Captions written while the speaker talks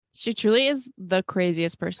She truly is the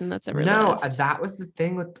craziest person that's ever No, lived. that was the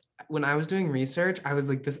thing with when I was doing research. I was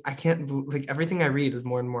like, this, I can't, like, everything I read is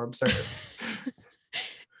more and more absurd.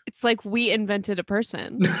 It's like we invented a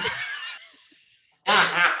person.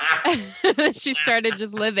 She started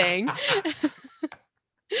just living.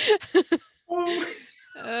 Oh.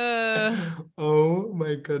 uh, Oh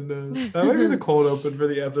my goodness. That might be the cold open for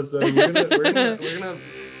the episode. We're gonna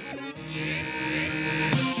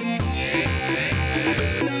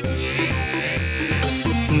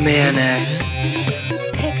Manic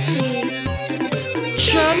Pixie.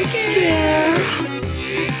 Jump Scare.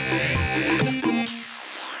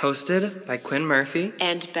 Hosted by Quinn Murphy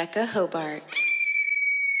And Becca Hobart.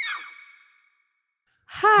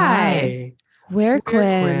 Hi. We're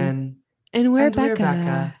Quinn. And we're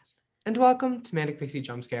Becca. And welcome to Manic Pixie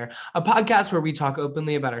Jump Scare, a podcast where we talk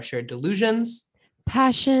openly about our shared delusions,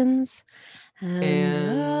 Passions,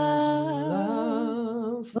 and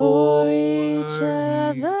love for each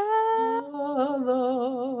other.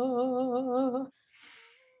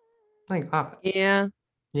 Thank God. Yeah.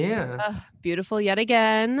 Yeah. Beautiful yet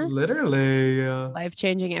again. Literally.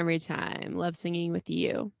 Life-changing every time. Love singing with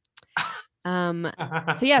you. So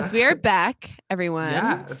yes, we are back, everyone,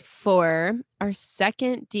 Yes. for our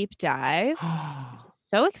second deep dive.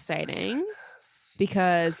 So exciting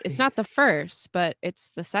because it's not the first, but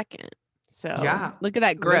it's the second. So yeah, look at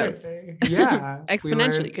that growth. Literally. Yeah.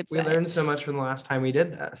 Exponentially, you could say. We learned so much from the last time we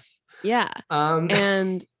did this. Yeah.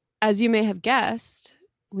 And as you may have guessed,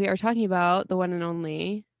 we are talking about the one and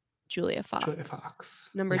only Julia Fox.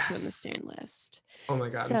 Number 2 on the stand list. Oh my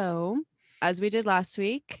God. So as we did last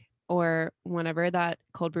week, or whenever that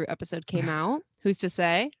cold brew episode came out, who's to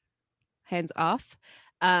say? Hands off.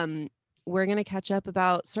 We're going to catch up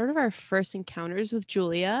about sort of our first encounters with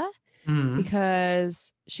Julia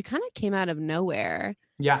because she kind of came out of nowhere.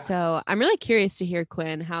 Yeah. So I'm really curious to hear,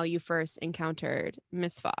 Quinn, how you first encountered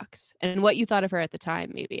Miss Fox and what you thought of her at the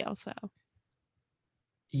time, maybe also.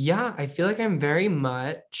 Yeah, I feel like I'm very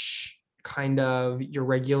much kind of your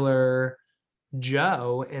regular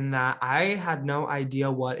Joe in that I had no idea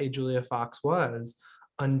what a Julia Fox was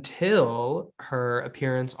until her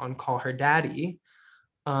appearance on Call Her Daddy.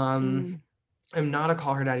 I'm not a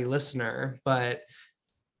Call Her Daddy listener, but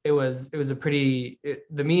it was a pretty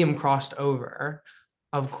the meme crossed over,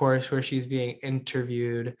 of course, where she's being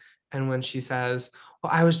interviewed and when she says,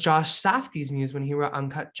 well, I was Josh Safdie's muse when he wrote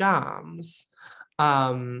Uncut Gems.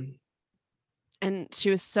 And she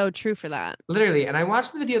was so true for that. Literally. And I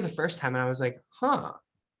watched the video the first time and I was like, huh.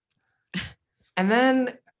 And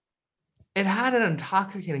then it had an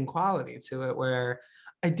intoxicating quality to it where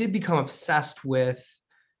I did become obsessed with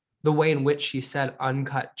the way in which she said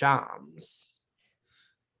Uncut Gems.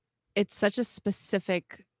 It's such a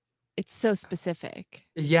specific, it's so specific.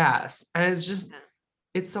 Yes. And it's just,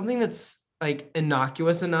 it's something that's like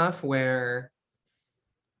innocuous enough where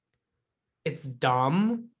it's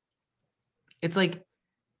dumb. It's like,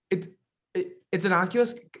 it's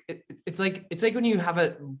innocuous. It's like when you have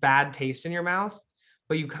a bad taste in your mouth,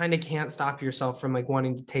 but you kind of can't stop yourself from like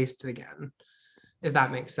wanting to taste it again, if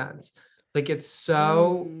that makes sense. Like it's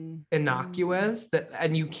so innocuous that,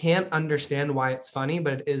 and you can't understand why it's funny,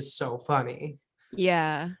 but it is so funny.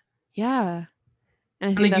 Yeah. And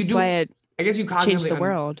I think that's why it changed the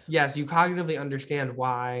world. Yes, you cognitively understand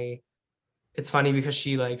why it's funny because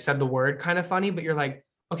she like said the word kind of funny, but you're like,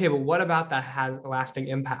 okay, but what about that has a lasting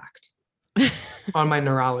impact on my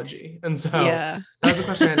neurology? And so that was the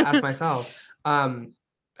question I had to ask myself. And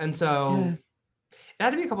so it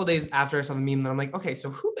had to be a couple of days after I saw the meme that I'm like, okay,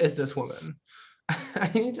 so who is this woman? I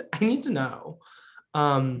need to know.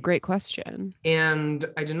 Great question. And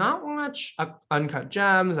I did not watch Uncut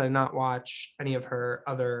Gems. I did not watch any of her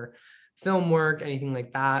other film work, anything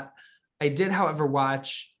like that. I did, however,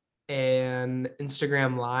 watch an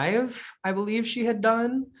Instagram live, I believe she had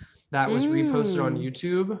done, that was reposted on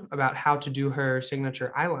YouTube about how to do her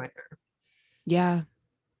signature eyeliner. Yeah.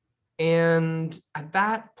 And at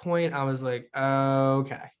that point, I was like,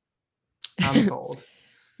 okay, I'm sold.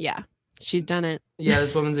 Yeah, she's done it. Yeah,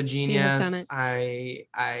 this woman's a genius. She has done it. I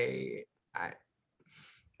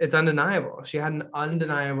it's undeniable. She had an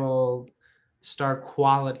undeniable star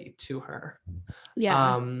quality to her.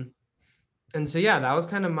 Yeah. And so, yeah, that was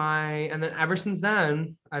kind of and then ever since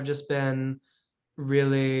then, I've just been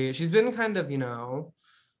she's been kind of,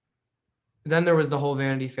 then there was the whole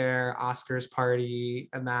Vanity Fair Oscars party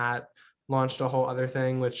and that launched a whole other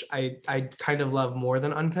thing, which I kind of love more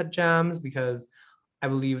than Uncut Gems because I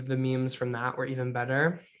believe the memes from that were even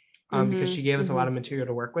better because she gave us a lot of material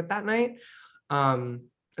to work with that night. And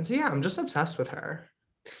so, yeah, I'm just obsessed with her.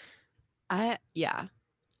 I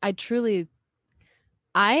truly,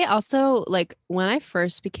 I also like when I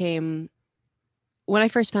first fell in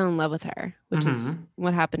love with her, which is Mm-hmm.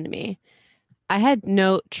 what happened to me. I had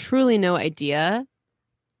truly no idea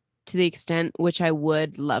to the extent which I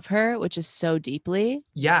would love her, which is so deeply.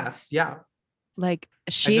 Yes, yeah. Like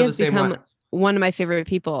I she feel the has same way. become one of my favorite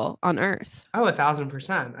people on earth. Oh,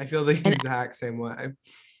 1,000%. I feel the And exact same way.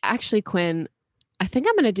 actually, Quinn, I think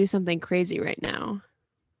I'm going to do something crazy right now.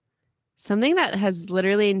 Something that has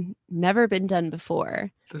literally never been done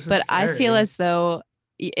before. This is But I feel scary. as though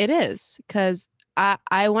it is because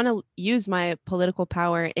I want to use my political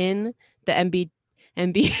power in the MB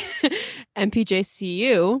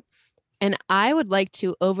MPJCU, and I would like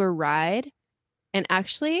to override and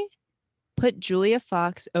actually put Julia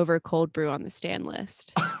Fox over Cold Brew on the stand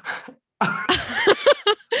list.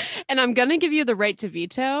 And I'm gonna give you the right to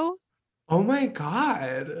veto. Oh my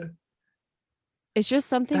God. It's just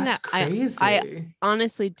something That's that I crazy.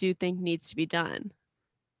 honestly do think needs to be done.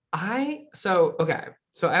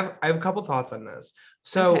 So I have a couple thoughts on this. Okay,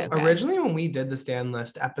 So okay. originally when we did the stand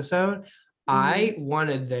list episode, Hmm. I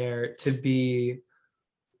wanted there to be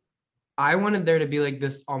I wanted there to be like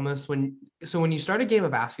this almost when you start a game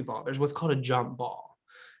of basketball, there's what's called a jump ball.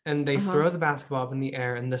 And they Uh-huh. throw the basketball up in the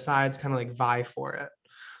air and the sides kind of like vie for it.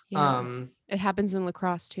 Yeah. Um, It happens in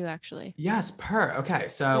lacrosse too, actually. yes, okay.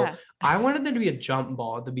 So Yeah. I wanted there to be a jump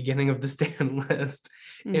ball at the beginning of the stand list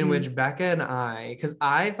in Hmm. which Becca and because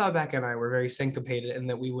I thought Becca and I were very syncopated and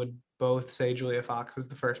that we would both say Julia Fox was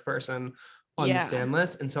the first person on the Yeah. stand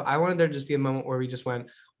list. And so I wanted there to just be a moment where we just went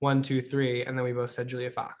 1, 2, 3, and then we both said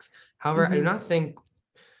Julia Fox. However, I do Hmm. not think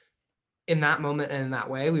in that moment and in that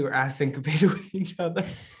way we were as syncopated with each other.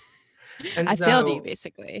 And I failed you, so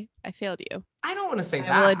basically. I failed you. I don't want to say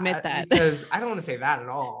I will admit that that. because I don't want to say that at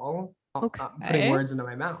all. I'm putting Okay. words into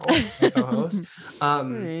my mouth, my co-host. All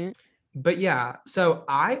Um, right. but yeah, so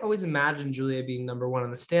I always imagined Julia being number one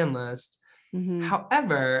on the stand list. Hmm.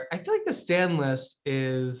 However, I feel like the stand list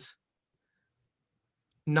is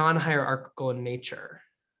non-hierarchical in nature.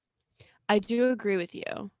 I do agree with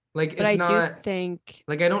you, Like but it's I do not think,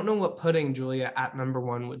 like I don't know what putting Julia at number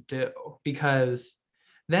one would do because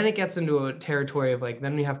then it gets into a territory of like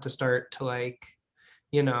then we have to start to like,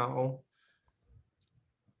 you know,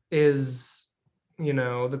 is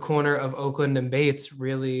the corner of Oakland and Bates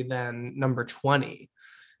really then number 20?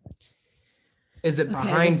 Is it okay,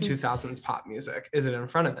 behind this is 2000s pop music? Is it in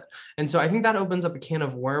front of it? And so I think that opens up a can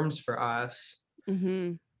of worms for us.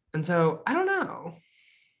 hmm And so I don't know.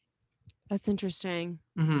 that's interesting.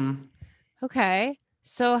 Hmm. Okay.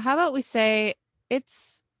 So how about we say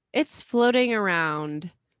it's it's floating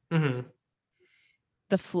around Hmm.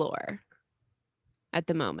 the floor at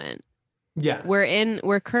the moment. Yes.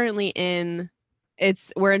 We're currently in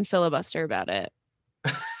we're in filibuster about it.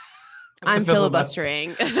 The I'm filibuster.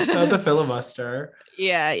 filibustering. The filibuster.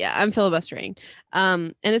 Yeah, I'm filibustering.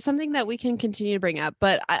 And it's something that we can continue to bring up,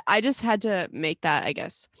 but I just had to make that, I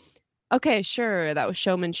guess. Okay, sure, that was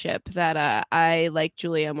showmanship that I like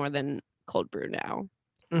Julia more than Cold Brew now.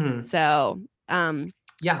 Hmm. So, Yeah.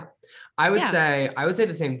 yeah. I would say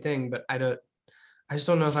the same thing, but I just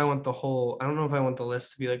don't know if I don't know if I want the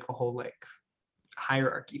list to be like a whole like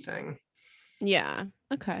hierarchy thing. Yeah.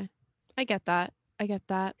 Okay. I get that. I get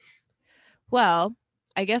that. Well,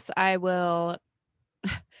 I guess I will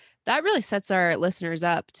that really sets our listeners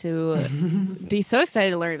up to be so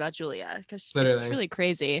excited to learn about Julia because it's Literally. truly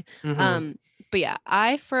crazy. Hmm. Um, but yeah,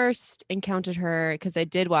 I first encountered her because I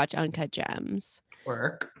did watch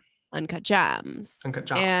Work. Uncut Gems, Uncut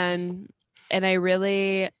jobs. and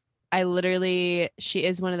I literally, she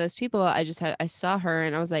is one of those people. I saw her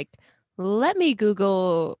and I was like, let me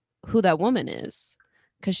Google who that woman is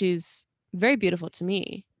because she's very beautiful to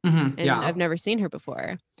me, Hmm. and I've Yeah. never seen her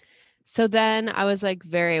before. So then I was like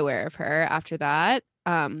very aware of her after that.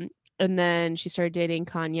 And then she started dating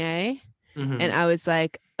Kanye, and Hmm. I was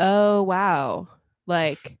like, oh wow.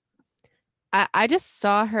 Like I just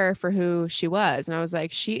saw her for who she was, and I was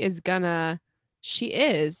like, she is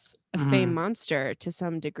a fame Hmm. monster to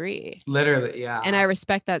some degree. Literally, And I yeah.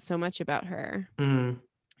 respect that so much about her. Hmm.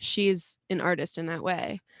 She's an artist in that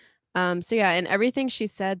way. So yeah, and everything she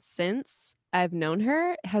said since I've known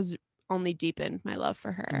her has only deepened my love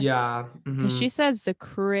for her. Yeah. Because Hmm. she says the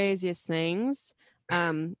craziest things.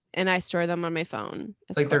 And I store them on my phone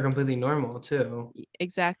as Like they're completely clips. normal too.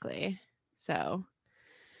 Exactly. So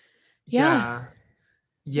yeah.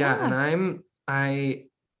 Yeah. Yeah. And Yeah.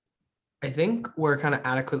 I think we're kind of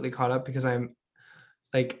adequately caught up because I'm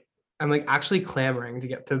like I'm like actually clamoring to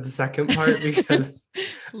get to the second part because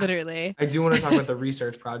Literally. I do want to talk about the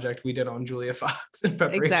research project we did on Julia Fox in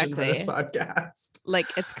preparation for this Exactly. podcast. Like,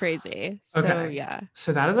 it's crazy. So Okay. yeah.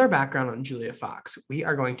 So that is our background on Julia Fox. We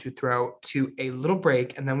are going to throw to a little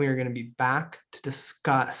break and then we are going to be back to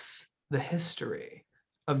discuss the history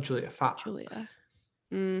of Julia Fox. Julia.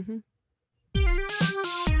 Mm-hmm.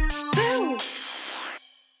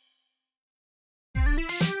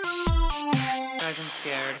 Guys, I'm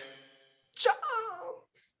scared. Jump!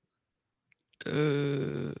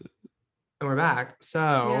 And we're back.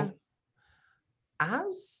 So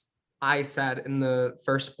as I said in the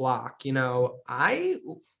first block, you know, I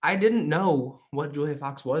didn't know what Julia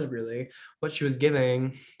Fox was really, what she was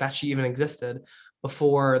giving, that she even existed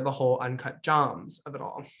before the whole Uncut Gems of it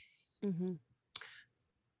all. Mm-hmm.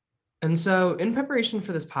 And so in preparation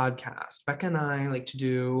for this podcast, Becca and I like to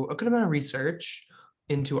do a good amount of research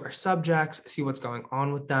into our subjects, see what's going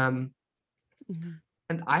on with them. Mm-hmm.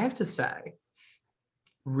 And I have to say,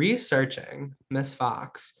 researching Miss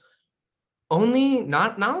Fox only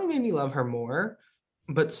not only made me love her more,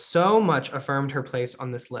 but so much affirmed her place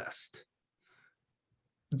on this list.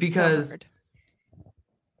 Because So hard.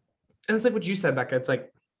 and it's like what you said, Becca. It's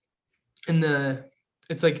like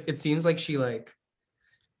it seems like she like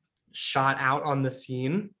shot out on the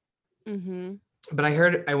scene. Mm-hmm. But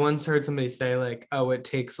I once heard somebody say like, oh, it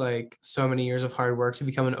takes like so many years of hard work to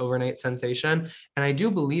become an overnight sensation. And I do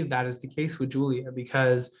believe that is the case with Julia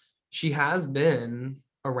because she has been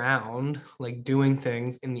around like doing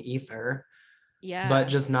things in the ether, Yeah. but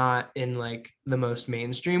just not in like the most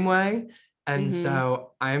mainstream way. And Mhm.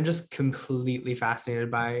 so I am just completely fascinated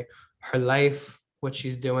by her life, what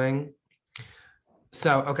she's doing.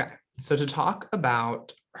 So, okay. So to talk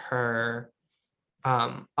about her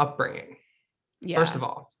upbringing, Yeah. first of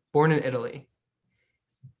all, born in Italy.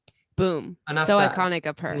 Boom. Enough So said. iconic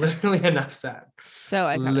of her. Literally enough said. So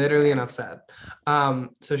iconic. Literally enough said.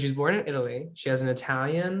 So she's born in Italy. She has an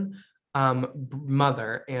Italian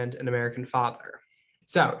mother and an American father.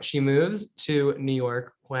 So she moves to New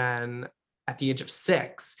York when at the age of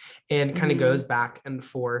 6 and kind of goes back and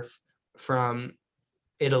forth from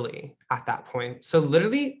Italy at that point. So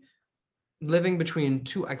literally living between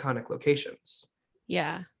two iconic locations.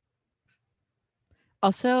 Yeah.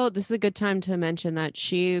 Also, this is a good time to mention that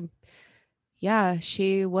she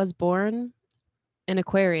was born in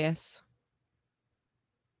Aquarius,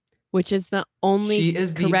 which is the only She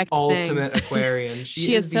is the correct ultimate thing. Aquarian.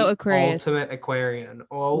 She is so the Aquarius. ultimate Aquarian.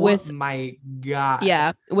 Oh With- my God.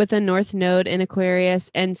 Yeah, with a North Node in Aquarius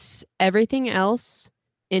and everything else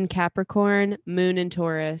in Capricorn, Moon in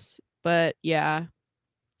Taurus. But yeah,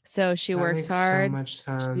 so she That works makes hard. so much She's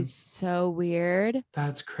sense. so weird.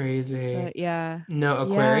 That's crazy. But yeah. No,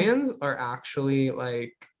 Yeah. Aquarians are actually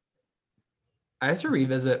like, I have to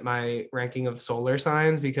revisit my ranking of solar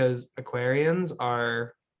signs because Aquarians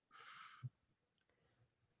are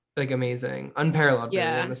like amazing, unparalleled really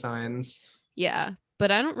Yeah. in the signs. Yeah,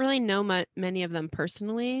 but I don't really know many of them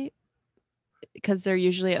personally because they're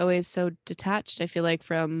usually always so detached, I feel like,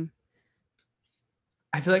 from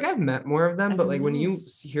I feel like I've met more of them, but like when everyone you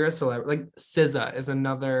else. hear a celebrity, like SZA is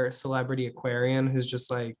another celebrity Aquarian who's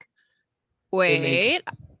just like, Wait, makes-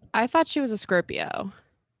 I thought she was a Scorpio.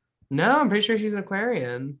 no, I'm pretty sure she's an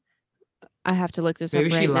Aquarian. I have to look this Maybe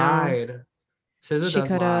up right she now. lied. SZA She does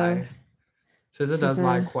coulda- lie. SZA does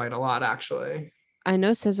lie SZA. quite a lot, actually, I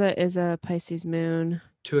know SZA is a Pisces moon.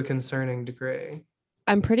 to a concerning degree.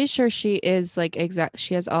 I'm pretty sure she is like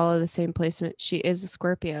she has all of the same placement. She is a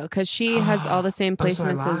Scorpio because she has all the same Oh, so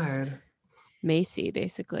I placements as lied. Macy,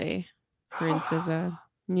 basically. Her and SZA.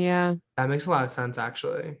 Yeah. That makes a lot of sense,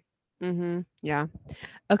 actually. Yeah.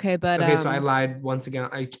 Okay, but Okay, so I lied once again.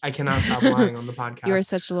 I cannot stop lying on the podcast. You are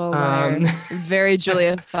such a little liar. Very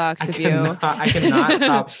Julia Fox of you. I cannot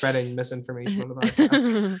stop spreading misinformation on the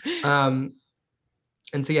podcast.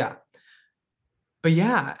 And so yeah. But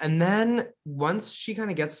yeah, and then once she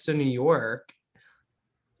kind of gets to New York,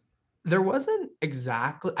 there wasn't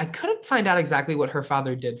exactly, I couldn't find out exactly what her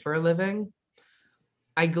father did for a living.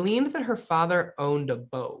 I gleaned that her father owned a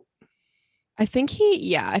boat. I think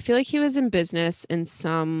I feel like he was in business in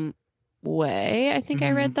some way. I think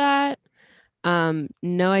I read that.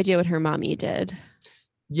 No idea what her mommy did.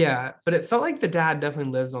 Yeah, but it felt like the dad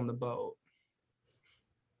definitely lives on the boat.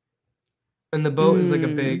 And the boat is like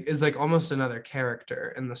is like almost another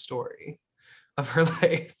character in the story of her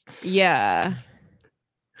life. Yeah.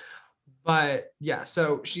 But yeah,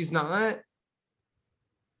 so she's not.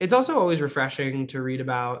 It's also always refreshing to read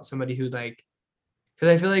about somebody who like, because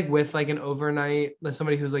I feel like with like an overnight, like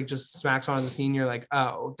somebody who's like just smacks on the scene, you're like,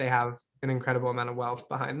 oh, they have an incredible amount of wealth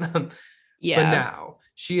behind them. Yeah. But now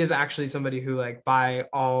she is actually somebody who, like, by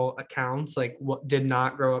all accounts, like, what did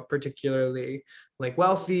not grow up particularly like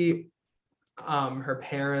wealthy. Her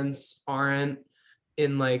parents aren't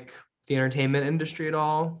in like the entertainment industry at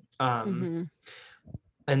all. Mhm.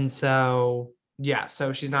 And so yeah,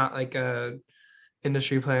 so she's not like a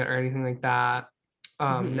industry plant or anything like that.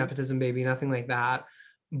 Mhm. Nepotism baby, nothing like that.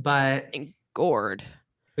 But And gourd.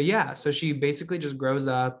 yeah, so she basically just grows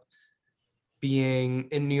up being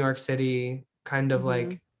in New York City, kind of Mhm.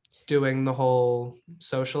 like doing the whole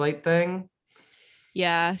socialite thing.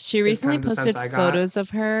 Yeah, she Is kind recently of the sense posted I got. photos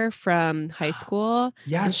of her from high school, and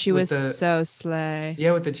Yes, she with was the so slay.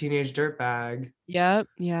 with the teenage dirtbag Yep.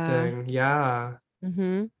 Yeah. thing. Yeah.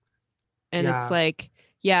 Mhm. And it's Yeah. like,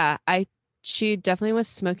 yeah, she definitely was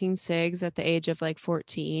smoking cigs at the age of like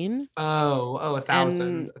 14, Oh, a thousand,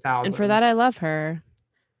 and a for thousand. that I love her.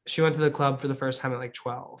 She went to the club for the first time at like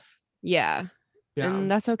 12. Yeah. Yeah. And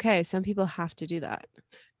that's okay. Some people have to do that.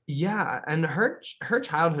 Yeah. And her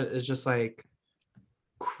childhood is just like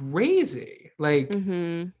crazy. Like,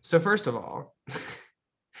 Mhm. so first of all,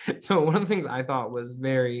 so one of the things I thought was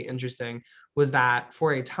very interesting was that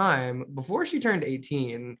for a time before she turned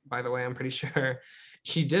 18, by the way, I'm pretty sure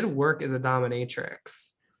she did work as a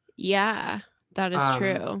dominatrix. Yeah, that is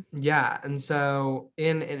true. Yeah. And so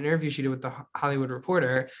in an interview she did with the Hollywood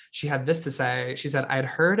Reporter, she had this to say. She said, I had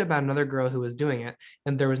heard about another girl who was doing it,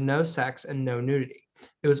 and there was no sex and no nudity.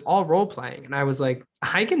 It was all role playing. And I was like,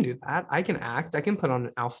 I can do that. I can act. I can put on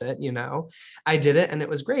an outfit, you know. I did it and it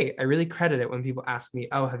was great. I really credit it when people ask me,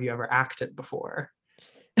 oh, have you ever acted before?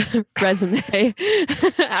 Resume. She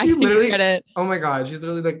Acting literally, credit. oh my God, she's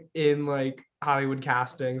literally like in like Hollywood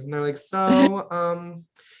castings. And they're like, so can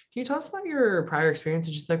you tell us about your prior experience?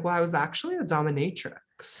 And she's like, well, I was actually a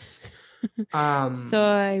dominatrix. So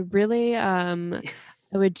I really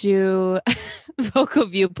I would do vocal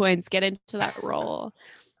viewpoints, get into that role.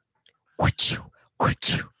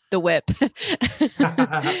 The whip.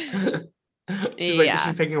 She's like, Yeah.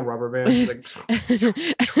 she's taking a rubber band. She's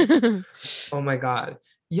like, oh my God.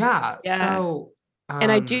 Yeah. Yeah. So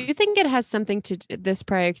And I do think it has something to this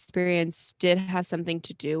prior experience did have something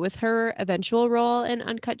to do with her eventual role in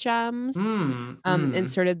Uncut Gems. And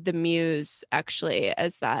sort of the muse actually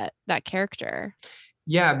as that character.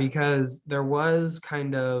 Yeah, because there was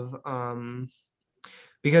kind of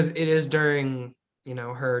because it is during, you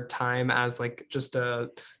know, her time as like just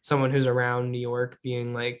someone who's around New York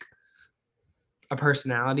being like a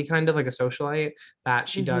personality, kind of like a socialite, that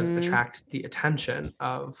she does attract the attention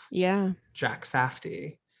of Jack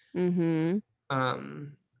Safdie. Or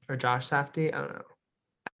Josh Safdie, I don't know.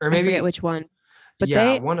 Or maybe I forget which one.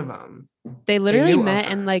 But one of them. They literally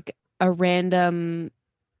met in like a random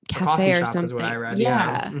cafe or something. Is what I read.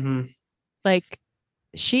 Yeah. Like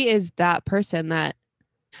she is that person that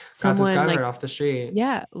someone got discovered like off the street.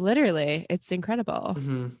 Yeah, literally. It's incredible.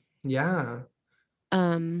 Yeah.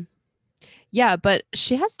 Yeah, but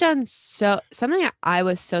she has done something I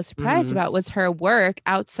was so surprised about was her work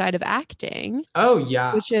outside of acting. Oh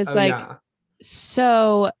yeah. Which is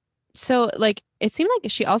so like it seemed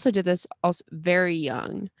like she also did this also very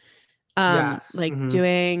young.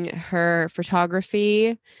 Doing her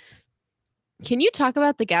photography. Can you talk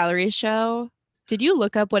about the gallery show? Did you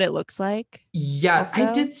look up what it looks like? Yeah, also?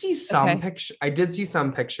 I did see some pictures. I did see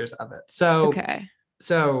some pictures of it.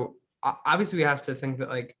 So obviously we have to think that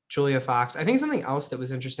like Julia Fox, I think something else that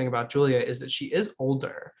was interesting about Julia is that she is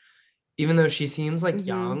older. Even though she seems like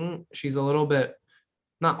young, she's a little bit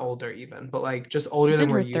not older even, but like just older than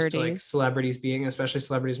we're used to like celebrities being, especially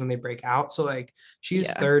celebrities when they break out. So like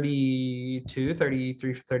she's 32,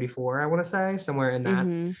 33, 34, I want to say, somewhere in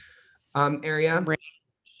that area.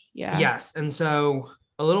 Yeah. Yes. And so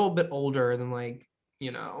a little bit older than like,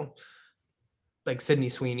 you know, like Sydney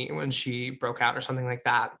Sweeney when she broke out or something like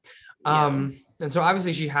that. And so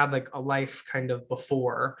obviously she had like a life kind of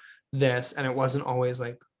before this, and it wasn't always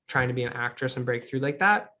like trying to be an actress and break through like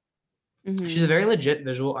that. She's a very legit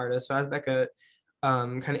visual artist. So as Becca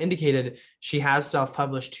kind of indicated, she has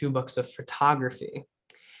self-published 2 books of photography.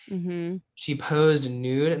 She posed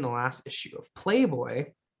nude in the last issue of Playboy,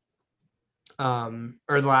 or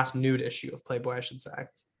the last nude issue of Playboy, I should say.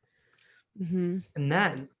 And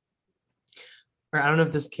then, or I don't know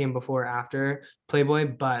if this came before or after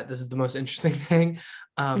Playboy, but this is the most interesting thing.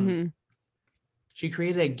 She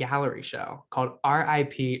created a gallery show called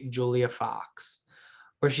R.I.P. Julia Fox,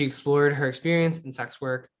 where she explored her experience in sex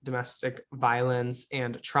work, domestic violence,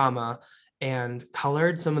 and trauma, and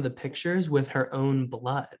colored some of the pictures with her own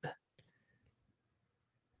blood.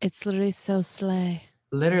 It's literally so slay.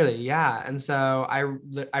 Literally, yeah. And so I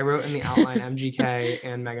wrote in the outline MGK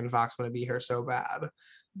and Megan Fox want to be her so bad.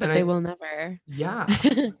 but And they I will never. yeah.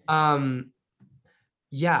 Um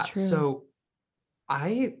It's yeah, true. so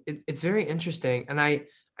it's very interesting. And I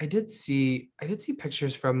did see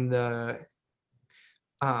pictures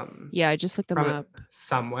um Yeah, I just looked them from it up.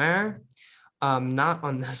 somewhere. Not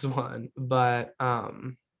on this one, but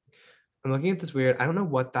I'm looking at this weird, I don't know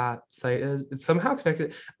what that site is. It's somehow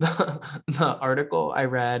connected. The article I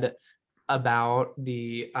read about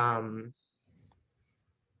the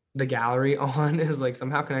gallery on is like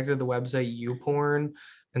somehow connected to the website YouPorn.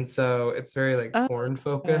 And so it's very like Oh, porn yeah.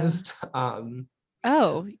 focused.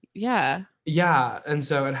 Oh, yeah. Yeah, and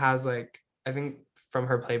so it has like I think from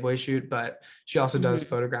her Playboy shoot, but she also does Mhm.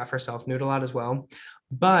 photograph herself nude a lot as well.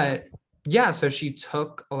 But yeah, so she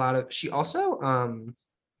took a lot of she also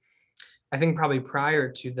I think probably prior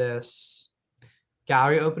to this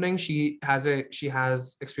gallery opening, she has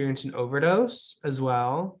experienced an overdose as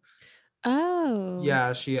well. Oh.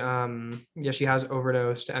 Yeah, she has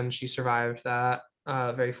overdosed and she survived that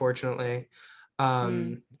very fortunately.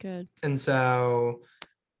 Um Good. and so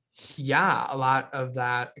yeah, a lot of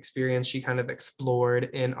that experience she kind of explored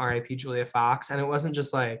in RIP Julia Fox. And it wasn't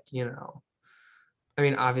just like, I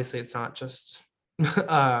mean, obviously it's not just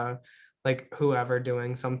uh like whoever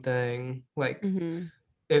doing something. Like Hmm.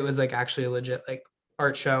 it was like actually a legit like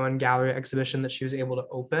art show and gallery exhibition that she was able to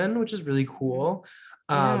open, which is really cool.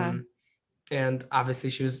 Yeah. Um and obviously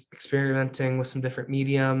she was experimenting with some different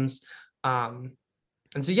mediums. Um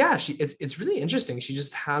and so yeah, it's really interesting. She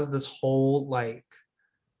just has this whole like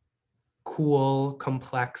cool,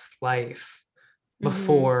 complex life Hmm.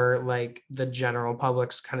 before like the general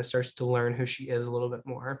public kind of starts to learn who she is a little bit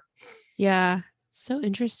more. Yeah. So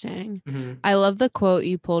interesting. Hmm. I love the quote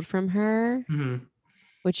you pulled from her, Hmm.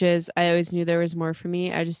 which is, I always knew there was more for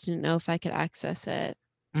me. I just didn't know if I could access it.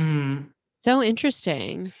 Hmm. So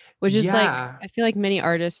interesting. Which is like, Yeah. I feel like many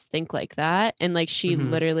artists think like that. And like Hmm. she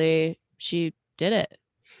did it.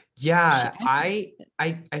 She Yeah. accessed it.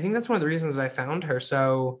 I think that's one of the reasons I found her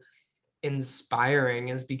so inspiring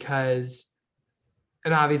is because,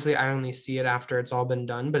 and obviously I only see it after it's all been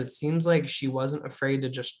done, but it seems like she wasn't afraid to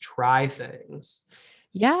just try things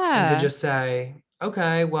and to Yeah. just say,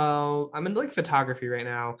 okay, well, I'm into like photography right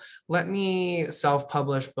now. Let me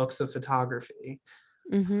self-publish books of photography.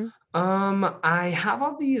 Hmm. I have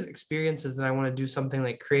all these experiences that I want to do something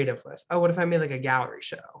like creative with. Oh, what if I made like a gallery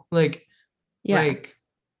show? Yeah. Like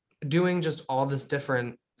doing just all this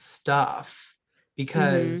different stuff Hmm.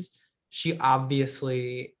 because she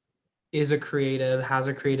obviously is a creative, has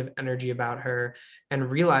a creative energy about her,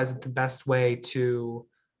 and realized that the best way to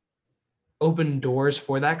open doors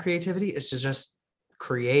for that creativity is to just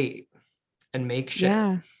create and make shit.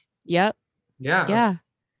 Yeah. Yep. Yeah. Yeah.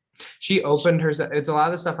 She Sh- opened her, it's a lot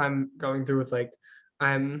of the stuff I'm going through with like,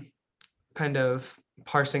 I'm kind of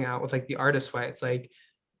parsing out with like the artist way. It's like,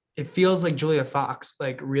 it feels like Julia Fox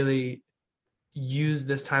like really used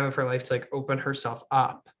this time of her life to like open herself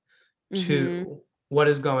up Mhm. to what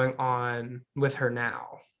is going on with her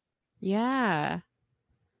now. Yeah.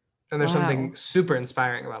 And there's Wow. something super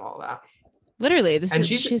inspiring about all that. Literally, And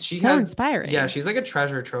she's she so has yeah, inspiring. she's like a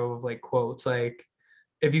treasure trove of like quotes. Like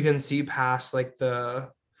if you can see past like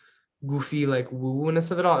the goofy like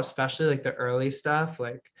woo-ness of it all, especially like the early stuff,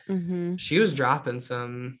 like Mhm. she was dropping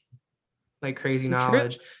some like crazy Some truth.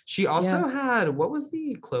 knowledge. She Yeah. also had what was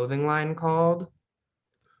the clothing line called?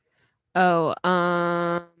 Oh,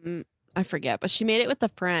 I forget, but she made it with a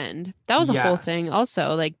friend. That was a whole thing Yes.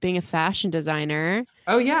 also, like being a fashion designer.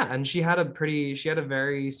 Oh yeah, and she had a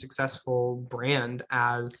very successful brand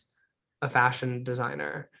as a fashion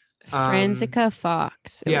designer. Um Franzica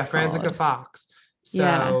Fox, it yeah, was Franzica called. Fox.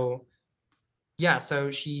 Yeah. So yeah,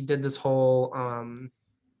 so she did this whole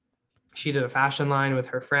she did a fashion line with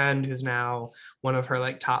her friend who's now one of her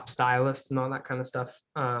like top stylists and all that kind of stuff.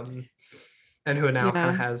 And who now kind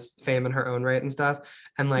of Yeah. has fame in her own right and stuff.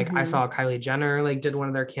 And like I Mhm. saw Kylie Jenner like did one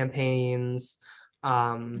of their campaigns.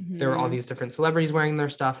 There were all Mhm. these different celebrities wearing their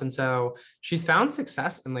stuff. And so she's found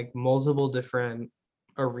success in like multiple different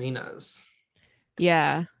arenas.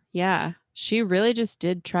 Yeah. Yeah. She really just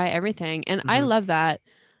did try everything. And I Hmm. love that.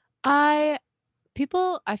 I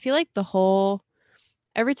I feel like the whole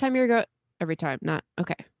every time you're go every time, not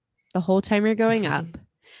okay. The whole time you're growing up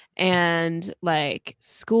and like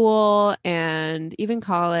school and even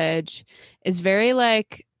college is very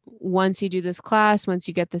like once you do this class, once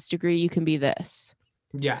you get this degree, you can be this.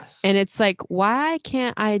 Yes. And it's like, why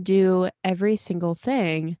can't I do every single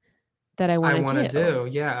thing that I I want want to to do? do.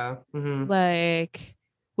 Yeah. Hmm. Like,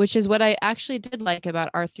 which is what I actually did like about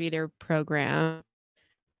our theater program,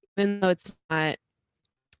 even though it's not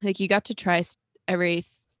like you got to try everything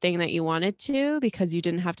thing that you wanted to because you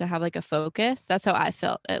didn't have to have like a focus. That's how I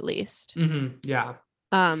felt, at least. Yeah.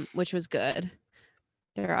 Which was good.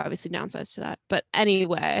 There are obviously downsides to that, but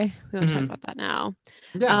anyway, we won't talk about that now.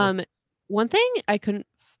 Yeah. One thing I couldn't.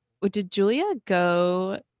 Did Julia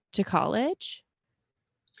go to college?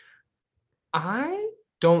 I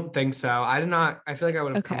don't think so. I did not. I feel like I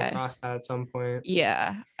would have come Okay. across that at some point.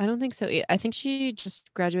 Yeah, I don't think so. I think she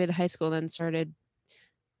just graduated high school, then started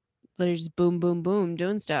literally just boom, boom, boom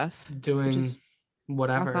doing stuff. Doing Just walk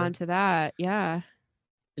whatever. on to that. Yeah.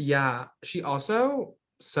 Yeah. She also,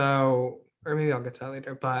 or maybe I'll get to that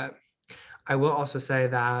later, but I will also say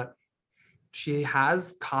that she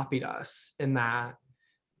has copied us in that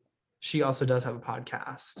she also does have a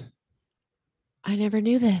podcast. I never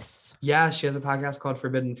knew this. Yeah, she has a podcast called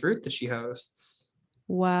Forbidden Fruit that she hosts.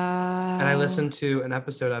 Wow. And I listened to an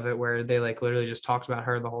episode of it where they like literally just talked about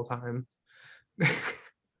her the whole time.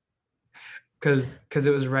 Cause it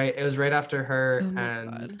was right after her Oh my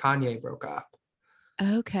and God. Kanye broke up.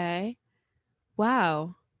 Okay.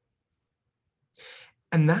 Wow.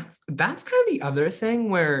 And that's kind of the other thing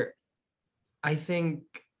where I think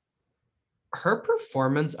her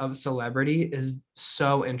performance of celebrity is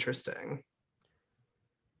so interesting.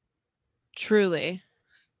 Truly.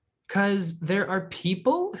 Because there are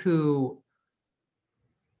people who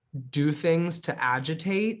do things to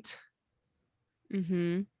agitate.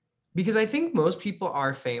 Mm-hmm. Because I think most people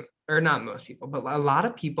are famous, or not most people, but a lot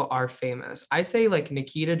of people are famous. I say like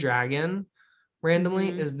Nikita Dragon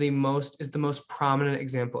randomly is the most prominent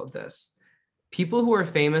example of this. People who are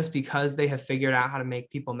famous because they have figured out how to make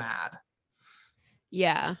people mad.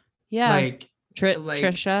 Yeah. Yeah. Like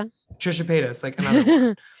Trisha Paytas, like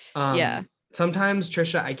another one. Yeah. Sometimes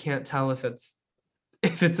Trisha, I can't tell if it's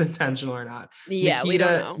intentional or not. Yeah, we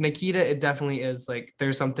don't know. Nikita, it definitely is like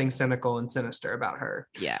there's something cynical and sinister about her.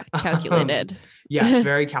 Yeah, calculated. Yes,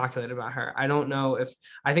 very calculated about her. I don't know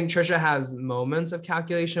I think Trisha has moments of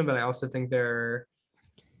calculation, but I also think there are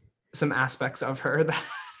some aspects of her that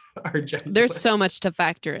are genuine. There's so much to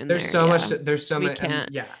factor in there's there. so much there's so many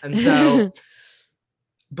and so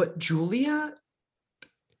but Julia,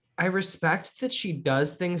 I respect that she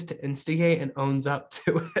does things to instigate and owns up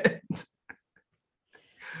to it.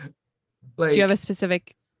 Like, do you have a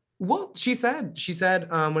specific? Well, she said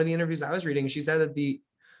one of the interviews I was reading, she said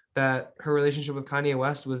that her relationship with Kanye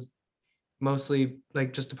West was mostly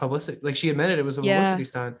like just a publicity. Like she admitted it was a publicity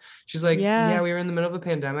stunt. She's like, yeah, we were in the middle of a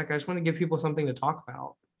pandemic. I just want to give people something to talk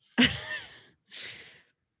about.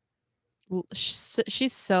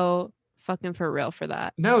 She's so fucking for real for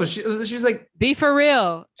that. No, she's like, be for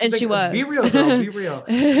real. And like, she was. Be real, girl, be real.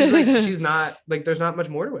 She's like, she's not like, there's not much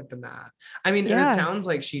more to it than that. I mean, and it sounds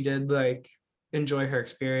like she did like enjoy her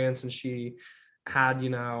experience and she had,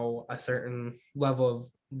 a certain level of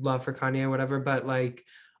love for Kanye or whatever, but like,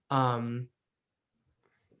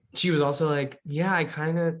 she was also like, yeah, I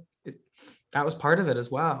kind of, that was part of it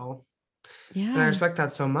as well. Yeah. And I respect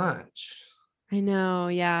that so much. I know,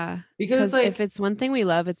 yeah. Because like, if it's one thing we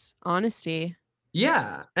love, it's honesty.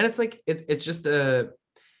 Yeah. And it's like it's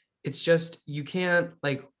just you can't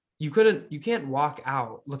walk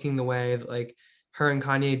out looking the way that like her and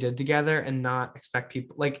Kanye did together and not expect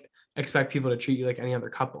people to treat you like any other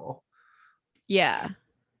couple. Yeah.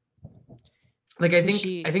 Like I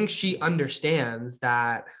think she understands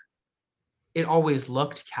that it always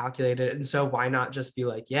looked calculated, and so why not just be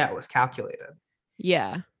like, yeah, it was calculated.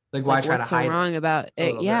 Yeah. Like why try to hide what's so wrong about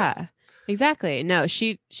it? Yeah. Exactly. No,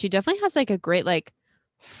 she definitely has like a great like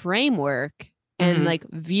framework and like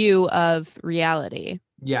view of reality.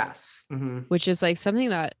 Yes. Which is like something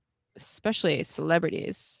that especially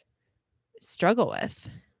celebrities struggle with.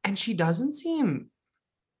 And she doesn't seem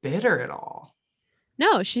bitter at all.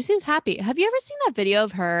 No, she seems happy. Have you ever seen that video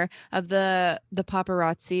of her, of the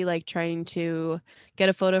paparazzi like trying to get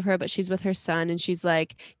a photo of her, but she's with her son and she's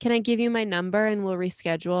like, "Can I give you my number and we'll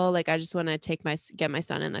reschedule? Like I just want to get my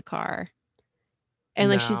son in the car." And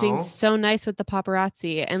like she's being so nice with the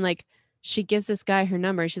paparazzi, and like she gives this guy her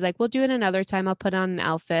number. She's like, "We'll do it another time. I'll put on an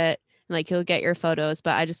outfit and like he'll get your photos,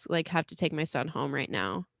 but I just like have to take my son home right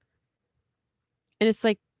now." And it's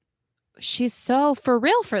like she's so for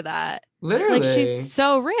real for that. Literally. Like she's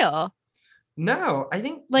so real. No, I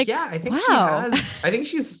think like, I think wow. I think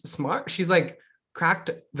she's smart. She's like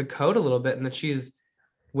cracked the code a little bit and that she's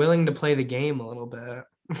willing to play the game a little bit.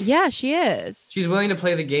 Yeah, she is. She's willing to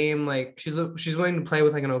play the game, like she's willing to play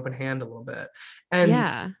with like an open hand a little bit. And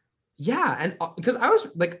yeah, and because I was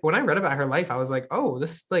like, when I read about her life, I was like, oh,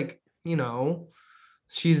 this like,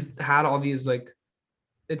 she's had all these like,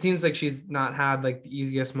 it seems like she's not had like the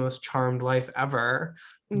easiest, most charmed life ever.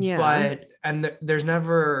 Yeah. But it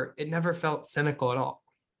never felt cynical at all.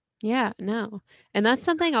 Yeah, no. And that's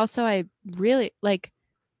something also I really like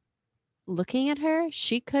looking at her.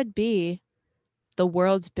 She could be the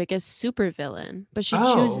world's biggest supervillain, but she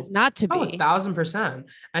chooses Oh, not to oh, be. 1,000%.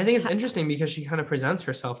 I think it's Ha- interesting because she kind of presents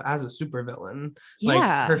herself as a supervillain. Like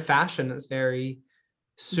her yeah, fashion is very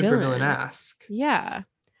villain. supervillain-esque. Yeah.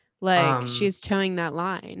 Like Um, she's towing that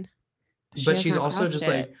line. She but has she's not also crossed just it.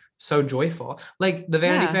 like so joyful. Like the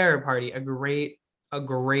Vanity Yeah. Fair party, a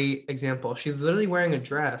great example. She's literally wearing a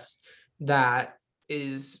dress that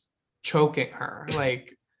is choking her.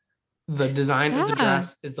 Like the design of the Yeah.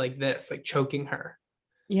 dress is like this, like choking her.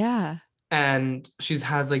 Yeah. And she's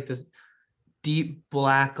has like this deep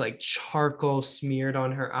black like charcoal smeared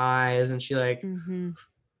on her eyes, and she like Mm-hmm. the,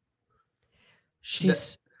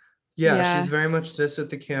 She's yeah, she's yeah. very much this at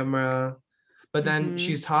the camera, but then Mm-hmm.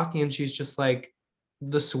 she's talking and she's just like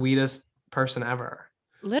the sweetest person ever.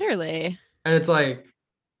 Literally. And it's like,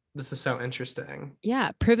 this is so interesting.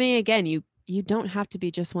 Yeah. Proving again, you don't have to be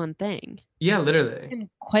just one thing. Yeah, You literally. can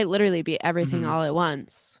quite literally be everything Mhm. all at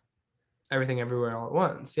once. Everything everywhere all at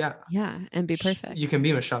once. Yeah. Yeah. And be You perfect. can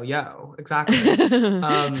be Michelle Yeoh. Exactly.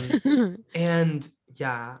 And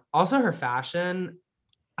yeah, also her fashion.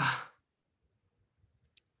 ah,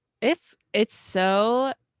 it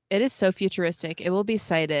is so futuristic. It will be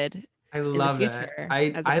cited I in the love it. future I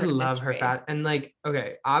as a I part of love her history. fat and like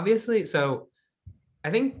okay, obviously, so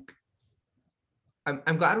I think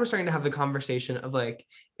I'm glad we're starting to have the conversation of like,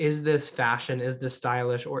 is this fashion, is this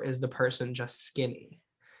stylish, or is the person just skinny?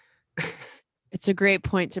 It's a great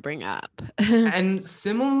point to bring up. And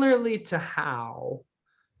similarly to how,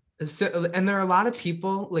 so, and there are a lot of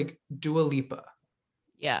people like Dua Lipa.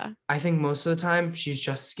 Yeah, I think most of the time she's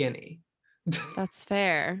just skinny. that's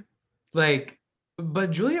fair. Like,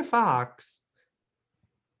 but Julia Fox,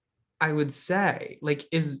 I would say, like,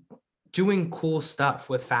 is doing cool stuff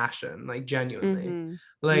with fashion, like genuinely. Mm-hmm.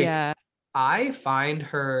 Like, Yeah. I find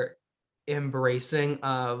her embracing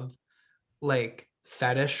of like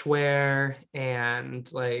fetish wear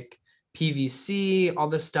and like PVC, all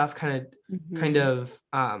this stuff kind Mm-hmm.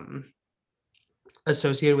 of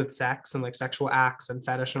associated with sex and like sexual acts and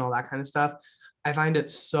fetish and all that kind of stuff. I find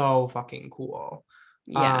it so fucking cool.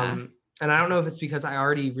 Yeah. Um and I don't know if it's because I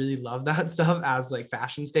already really love that stuff as like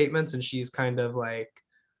fashion statements, and she's kind of like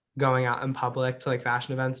going out in public to like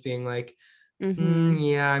fashion events being like, Mm-hmm.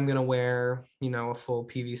 yeah, I'm gonna wear, a full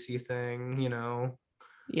PVC thing,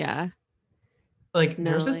 Yeah. like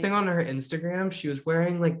there's No, this thing like on her Instagram. She was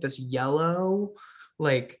wearing like this yellow,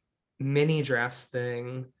 like mini dress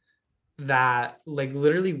thing that like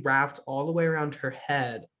literally wrapped all the way around her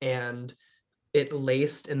head, and it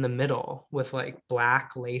laced in the middle with like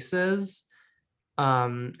black laces,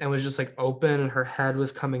 and was just like open, and her head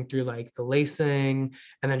was coming through like the lacing,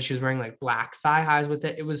 and then she was wearing like black thigh highs with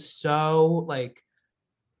it. It was so like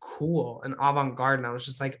cool and avant-garde, and I was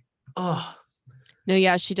just like, oh. no,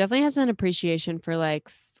 yeah, she definitely has an appreciation for like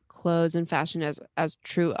clothes and fashion as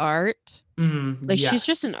true art. Like she's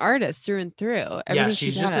just an Yes. artist through and through. Yeah, Everything she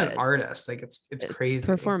she's just an does, artist. Like it's it's crazy.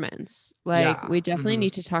 performance. Like Yeah. we definitely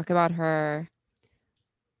need to talk about her.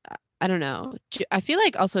 I don't know. I feel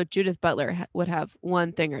like also Judith Butler would have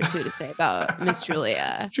one thing or two to say about Miss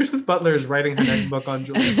Julia. Judith Butler is writing her next book on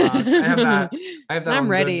Julia Fox. I have And that I'm on good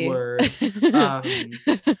ready. word.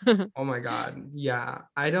 Oh my God. Yeah.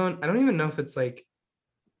 I don't even know if it's like,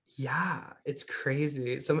 yeah, it's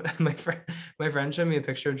crazy. Some my friend showed me a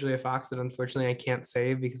picture of Julia Fox that unfortunately I can't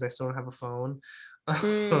save because I still don't have a phone. Um,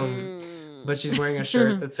 Mm. but she's wearing a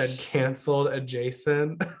shirt that said canceled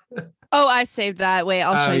adjacent. Oh, I saved that. Wait,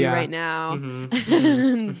 I'll Oh show you right yeah. now.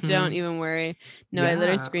 Don't Hmm. even worry. No, I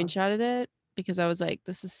literally Yeah. screenshotted it because I was like,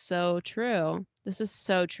 this is so true. This is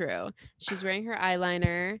so true. She's wearing her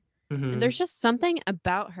eyeliner, and there's Hmm. just something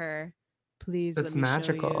about her. Please let That's me show you.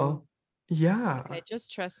 magical. Yeah. Okay,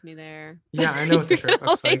 just trust me there. Yeah, I know You what the can shirt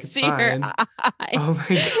looks only like. It's see her fine. Oh eyes.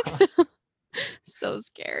 my God. So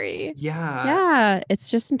scary. Yeah. Yeah,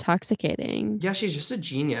 it's just intoxicating. Yeah, she's just a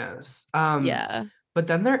genius. Yeah. But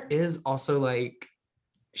then there is also like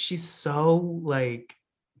she's so like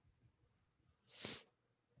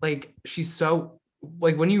she's so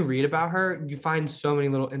like when you read about her, you find so many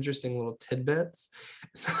little interesting little tidbits.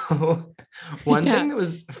 So one Yeah. thing that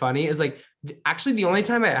was funny is like actually the only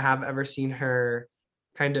time I have ever seen her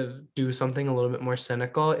kind of do something a little bit more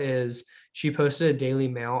cynical is she posted a Daily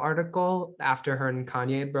Mail article after her and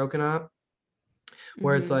Kanye had broken up,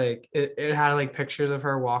 where it's Hmm. like it had like pictures of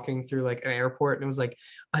her walking through like an airport, and it was like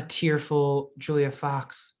a tearful Julia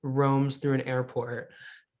Fox roams through an airport.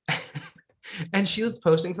 And she was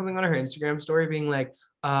posting something on her Instagram story being like,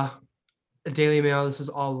 Daily Mail, this is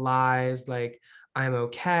all lies. Like, I'm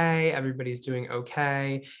okay. Everybody's doing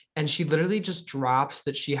okay. And she literally just drops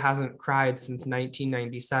that she hasn't cried since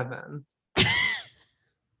 1997,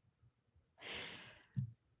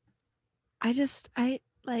 I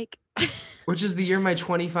like, which is the year my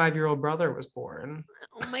 25-year-old brother was born.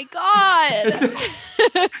 oh my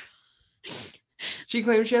God. She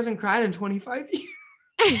claims she hasn't cried in 25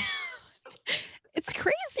 years. It's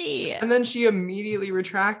crazy. And then she immediately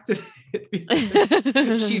retracted it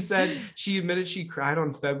because she said she admitted she cried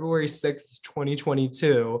on February 6th,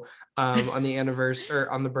 2022, on the anniversary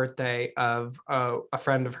or on the birthday of a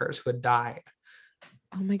friend of hers who had died.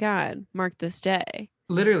 Oh my God. Mark this day.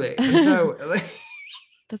 Literally. And so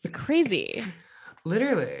That's crazy.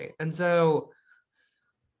 literally. And so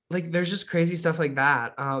like there's just crazy stuff like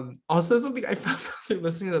that. Also something I found out through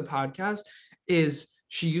listening to the podcast is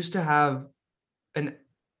she used to have a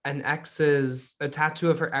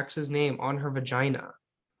tattoo of her ex's name on her vagina.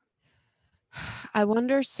 I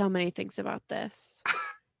wonder so many things about this. Yeah,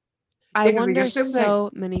 I 'cause they wonder kept saying- so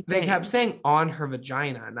many They things. kept saying on her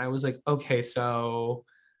vagina, and I was like, okay, so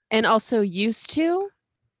And also used to.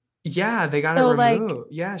 yeah, they got So, it like- removed.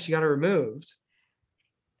 Yeah, she got it removed.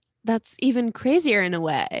 That's even crazier in a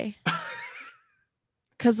way.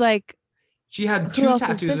 Because, like, She had Who two else's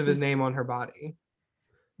tattoos of his business? name on her body.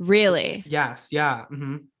 really? Yes, yeah.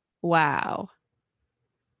 Wow.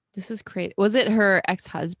 This is crazy. Was it her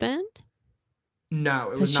ex-husband? No,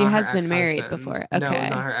 it 'Cause was she not her has been married ex-husband. before. No, it was Okay.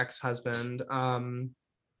 not her ex-husband.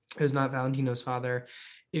 It was not Valentino's father.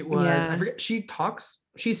 It was, I Yeah. forget,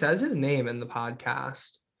 she says his name in the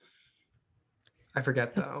podcast. I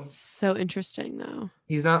forget though. That's so interesting, though.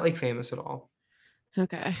 He's not like famous at all.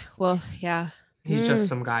 Okay. Well, yeah. He's just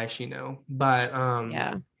some guy she knew. But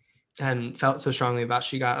Yeah. and felt so strongly about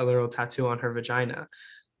she got a literal tattoo on her vagina.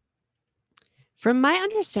 From my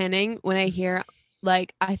understanding, when I hear,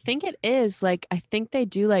 like, I think it is, like, I think they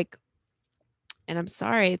do, like, and I'm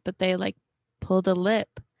sorry, but they, like, pull the lip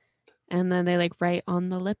and then they, like, write on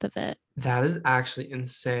the lip of it. That is actually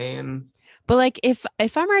insane. But, like, if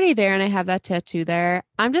I'm already there and I have that tattoo there,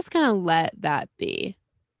 I'm just gonna let that be.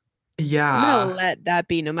 I'm gonna Yeah. let that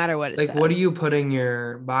be no matter what it Like, says. what are you putting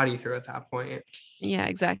your body through at that point? Yeah,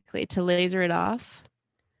 exactly. To laser it off.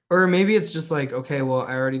 Or maybe it's just like, okay, well,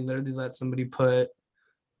 I already literally let somebody put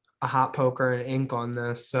a hot poker and ink on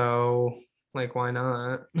this, so like, why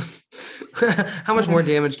not? How much more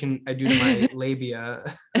damage can I do to my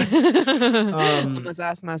labia? Almost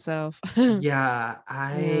asked myself. Yeah,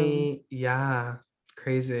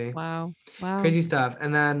 crazy. Wow. Wow. Crazy stuff.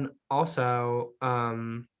 And then also,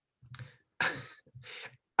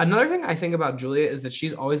 another thing I think about Julia is that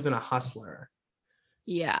she's always been a hustler.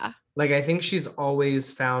 Yeah. Like, I think she's always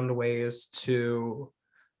found ways to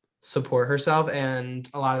support herself, and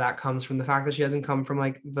a lot of that comes from the fact that she hasn't come from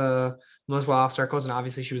like the most well-off circles, and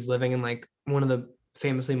obviously she was living in like one of the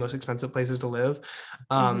famously most expensive places to live,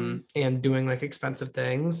 and doing like expensive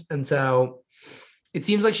things. And so it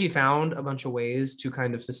seems like she found a bunch of ways to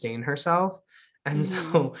kind of sustain herself. And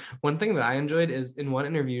so one thing that I enjoyed is in one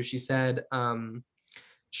interview she said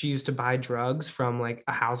she used to buy drugs from like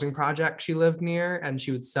a housing project she lived near, and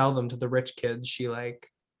she would sell them to the rich kids she like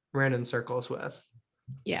ran in circles with.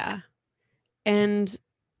 Yeah. And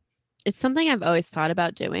it's something I've always thought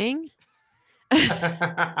about doing.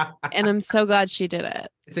 And I'm so glad she did it.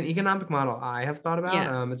 It's an economic model I have thought about.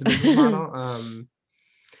 Yeah. It's a business model.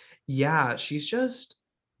 Yeah, she's just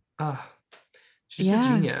a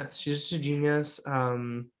genius. She's just a genius.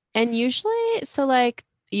 And usually,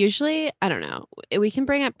 I don't know, we can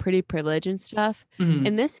bring up pretty privilege and stuff. Mhm.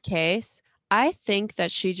 In this case, I think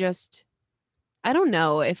that she just, I don't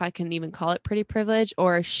know if I can even call it pretty privilege,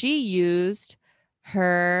 or she used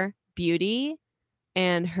her beauty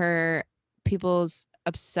and her people's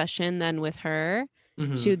obsession then with her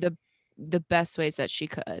to the best ways that she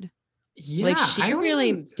could. Yeah, Like, she I don't really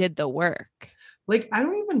even- did the work. like, I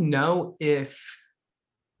don't even know if.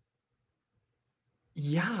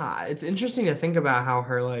 Yeah, it's interesting to think about how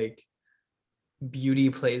her like beauty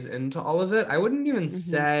plays into all of it. I wouldn't even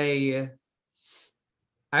say.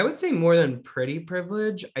 I would say more than pretty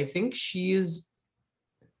privilege. I think she's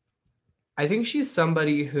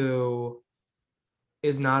somebody who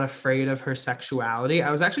is not afraid of her sexuality. I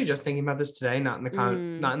was actually just thinking about this today, not in the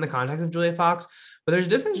context of Julia Fox, but there's a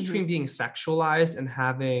difference between being sexualized and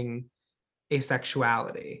having a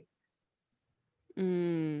sexuality.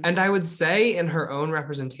 And I would say in her own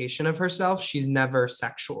representation of herself, she's never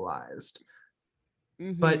sexualized,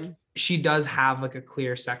 but she does have like a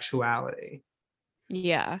clear sexuality.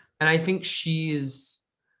 Yeah. And I think she is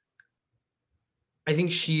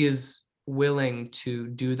willing to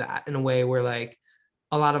do that in a way where like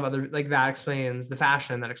a lot of other, like, that explains the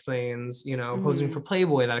fashion, that explains, posing for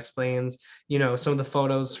Playboy, that explains, some of the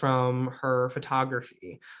photos from her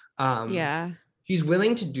photography. Yeah. She's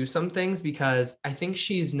willing to do some things because I think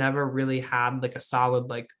she's never really had like a solid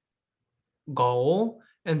like goal.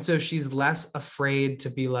 And so she's less afraid to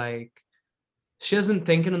be like, she doesn't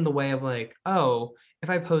think it in the way of like, oh, if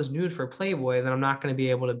I pose nude for Playboy, then I'm not going to be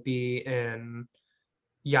able to be in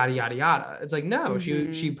yada yada yada. It's like, no,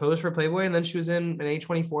 she posed for Playboy and then she was in an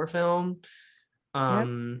A24 film. Yep.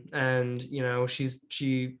 And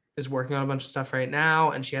she is working on a bunch of stuff right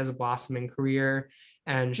now, and she has a blossoming career,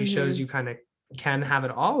 and she shows you kind of can have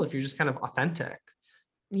it all if you're just kind of authentic.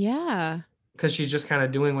 Yeah. Because she's just kind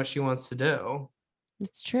of doing what she wants to do.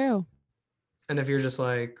 It's true. And if you're just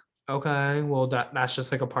like, okay, well that's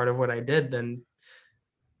just like a part of what I did, then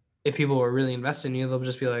if people were really invested in you, they'll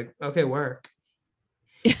just be like, okay, work.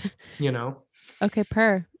 Okay,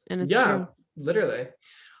 and it's true. Literally.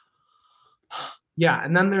 Yeah,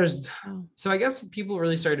 and then there's so I guess people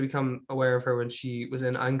really started to become aware of her when she was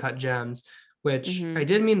in Uncut Gems, which I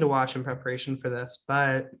did mean to watch in preparation for this,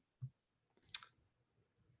 but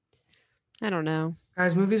I don't know.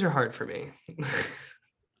 Guys, movies are hard for me.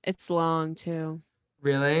 It's long too.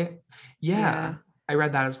 Really? Yeah. I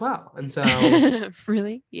read that as well. And so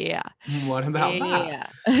really? Yeah. What about that?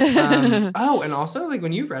 And also like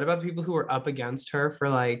when you read about the people who were up against her for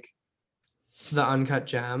like the Uncut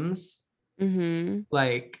Gems,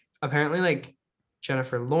 like apparently like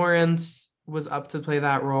Jennifer Lawrence was up to play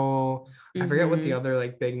that role. I forget what the other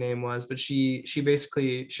like big name was, but she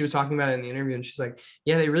was talking about it in the interview, and she's like,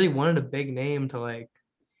 yeah, they really wanted a big name to like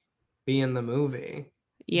be in the movie.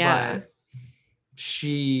 Yeah. But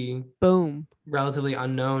she relatively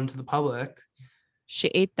unknown to the public. She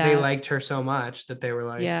ate that. They liked her so much that they were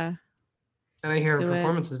like, yeah. And I hear her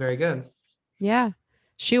performance is very good. Yeah.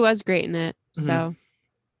 She was great in it. So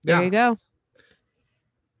there you go.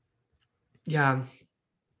 Yeah.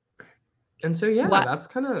 And so that's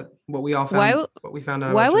kind of what we all found. What we found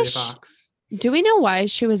out about Julia Fox. Do we know why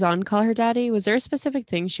she was on Call Her Daddy? Was there a specific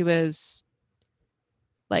thing she was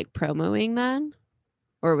like promoting then?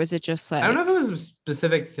 Or was it just like, I don't know if it was a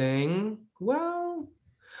specific thing. Well,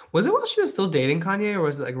 was it while she was still dating Kanye, or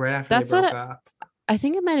was it like right after they broke up? I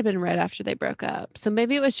think it might have been right after they broke up. So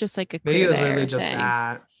maybe it was just like maybe it was literally just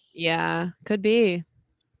that. Yeah, could be.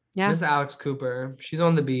 Yeah. Miss Alex Cooper. She's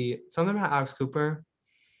on the beat. Something about Alex Cooper.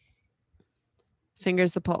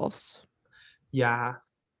 Fingers the pulse. Yeah.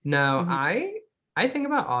 No, I think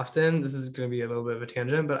about often, this is going to be a little bit of a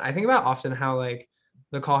tangent, but I think about often how like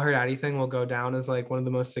the Call Her Daddy thing will go down as like one of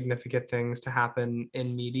the most significant things to happen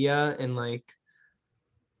in media in like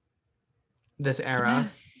this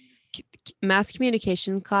era. Mass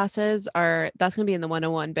communication classes that's going to be in the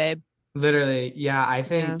 101, babe. Literally. Yeah. I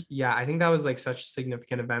think that was like such a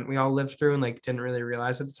significant event we all lived through and like didn't really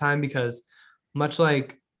realize at the time, because much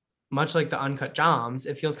like the Uncut Gems,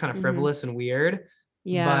 it feels kind of frivolous and weird.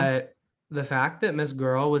 Yeah. But the fact that Miss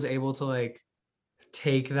Girl was able to like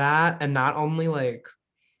take that and not only like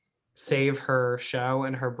save her show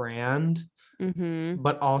and her brand,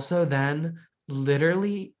 but also then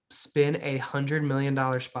literally spin $100 million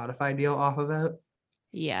Spotify deal off of it.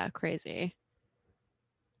 Yeah, crazy.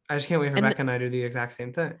 I just can't wait for Becca and I to do the exact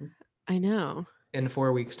same thing. I know. In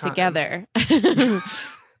 4 weeks' time. Together.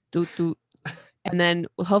 Doot, doot. And then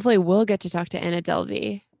hopefully we'll get to talk to Anna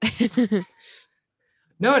Delvey.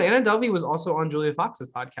 No, and Anna Delvey was also on Julia Fox's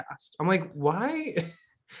podcast. I'm like, why?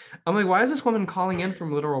 Why is this woman calling in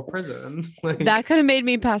from literal prison? Like, that could have made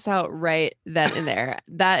me pass out right then and there.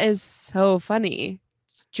 That is so funny.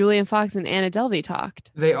 Julia Fox and Anna Delvey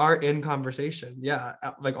talked. They are in conversation. Yeah.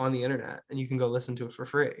 Like on the internet, and you can go listen to it for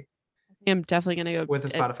free. I'm definitely going to go with a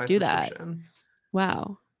Spotify do subscription. That.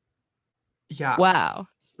 Wow. Yeah. Wow.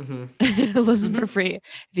 Listen for free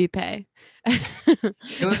if you pay. You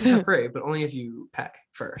can listen for free, but only if you pay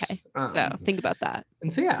first. Okay. So think about that.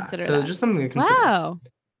 And so consider so that. just something to consider. Wow.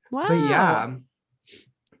 But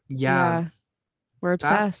yeah. We're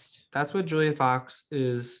obsessed. That's what Julia Fox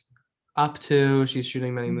is up to. She's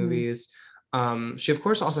shooting many movies. She of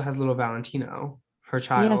course also has little Valentino, her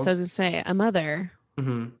child. Yes, I was gonna say a mother.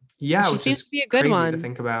 Yeah, she which seems is to be a good crazy one to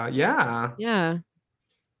think about. Yeah. Yeah.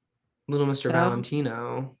 Little Mr.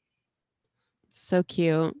 Valentino. So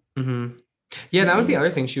cute. Yeah, that was the other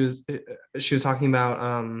thing she was talking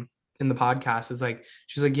about in the podcast, is like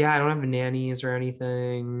she's like, yeah, I don't have nannies or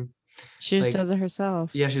anything. She just like, does it herself.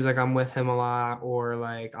 Yeah, she's like, I'm with him a lot, or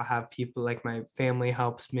like I'll have people, like my family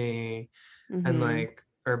helps me, and like,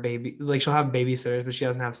 or baby, like she'll have babysitters, but she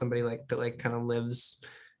doesn't have somebody like that like kind of lives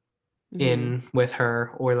in with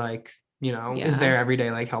her, or like, is there every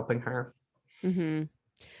day like helping her.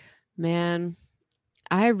 Man,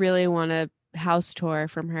 I really want a house tour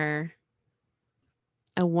from her.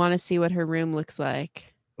 I want to see what her room looks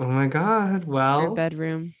like. Oh my God. Her Well,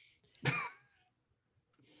 bedroom.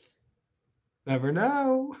 never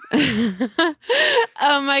know.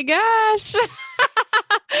 Oh my gosh.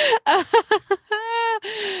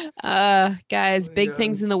 Guys, Oh my big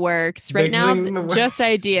things God. in the works. Right Big now, things in the works. just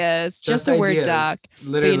ideas, just Just a Word doc, ideas,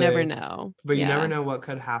 but you never literally. know. But you never Yeah. know what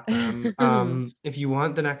could happen. If you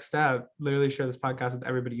want the next step, literally share this podcast with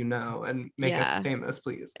everybody you know and make us Yeah. famous,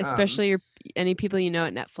 please. Especially any people you know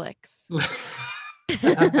at Netflix.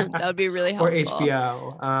 That would be really or helpful.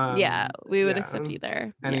 HBO. Yeah, we would yeah. accept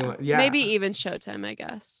either. Anyway, Maybe yeah. even Showtime, I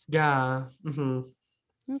guess. Yeah.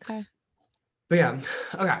 Okay. But yeah.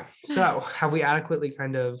 Okay. So have we adequately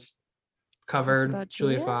kind of covered about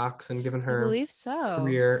Julia Julia? Fox and given I her believe so.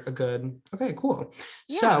 career a good? Okay, cool.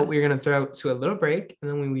 Yeah. So we're gonna throw to a little break, and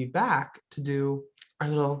then we'll be back to do our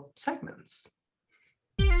little segments.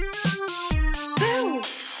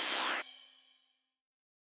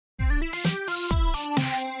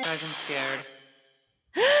 Guys, I'm scared.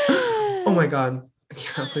 Oh my God. I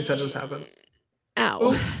can't believe that just happened.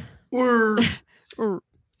 Ow. Word. All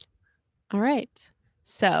right.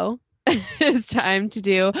 So it's time to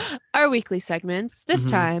do our weekly segments. This Mhm.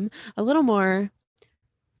 time, a little more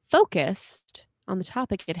focused on the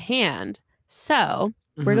topic at hand. So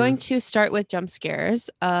we're going to start with jump scares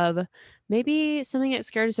of maybe something that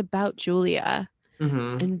scared us about Julia,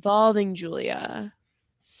 involving Julia,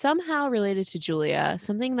 somehow related to Julia,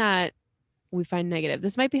 something that we find negative.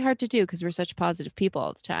 This might be hard to do because we're such positive people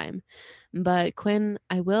all the time. But Quinn,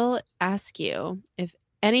 I will ask you if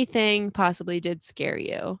anything possibly did scare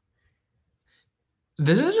you.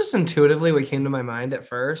 This is just intuitively what came to my mind at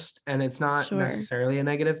first, and it's not Sure. necessarily a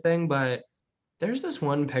negative thing, but there's this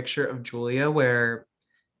one picture of Julia where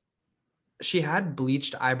she had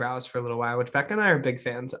bleached eyebrows for a little while, which Becca and I are big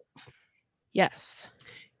fans of. Yes.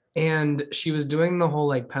 And she was doing the whole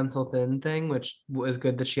like pencil thin thing, which was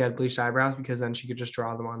good that she had bleached eyebrows because then she could just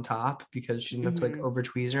draw them on top because she didn't have to like over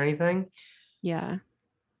tweeze or anything. Yeah.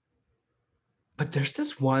 But there's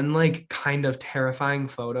this one like kind of terrifying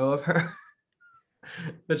photo of her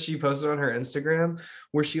that she posted on her Instagram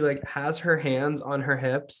where she like has her hands on her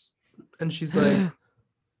hips and she's like,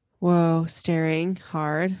 whoa, staring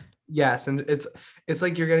hard. yes, and it's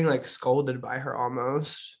like you're getting like scolded by her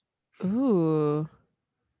almost. Ooh,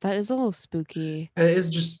 that is a little spooky. And it is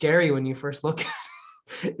just scary when you first look at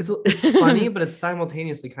it. It's funny, but it's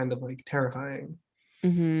simultaneously kind of like terrifying.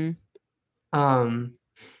 Mm-hmm.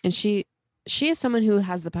 And she is someone who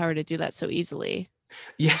has the power to do that so easily.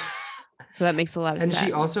 Yeah. So that makes a lot of sense. And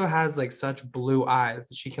she also has like such blue eyes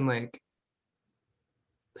that she can like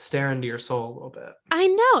stare into your soul a little bit. I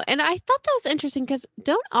know. And I thought that was interesting because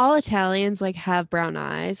don't all Italians like have brown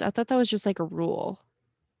eyes? I thought that was just like a rule.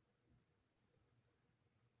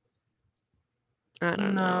 I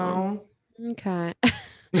don't know. Okay.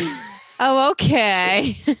 Oh,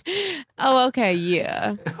 okay. Oh, okay.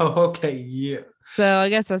 Yeah. Oh, okay. Yeah. So I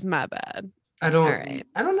guess that's my bad. I don't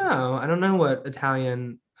know. I don't know what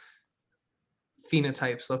Italian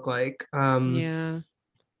phenotypes look like. Yeah.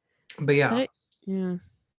 But yeah. Yeah.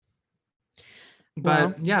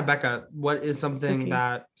 But yeah, Becca, what is something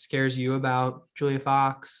that scares you about Julia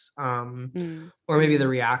Fox? Or maybe the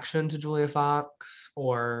reaction to Julia Fox,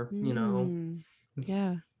 or you know.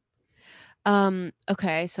 Yeah.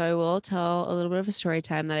 Okay, so I will tell a little bit of a story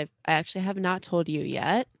time that I actually have not told you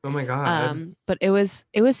yet. Oh my God. But it was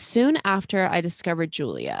soon after I discovered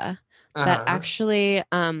Julia that actually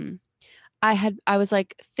I was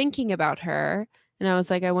like thinking about her and I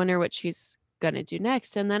was like, I wonder what she's gonna do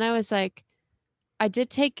next. And then I was like, I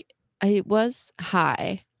was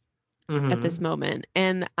high at this moment.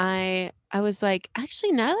 And I was like,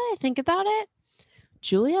 actually, now that I think about it,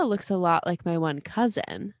 Julia looks a lot like my one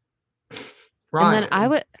cousin. Ryan. And then I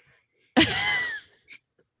would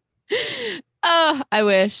oh, I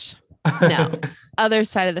wish. No. Other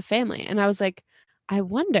side of the family. And I was like, I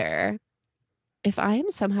wonder if I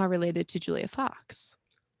am somehow related to Julia Fox.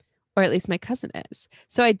 Or at least my cousin is.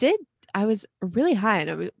 So I was really high and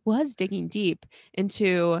I was digging deep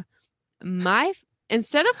into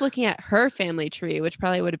instead of looking at her family tree, which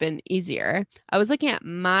probably would have been easier, I was looking at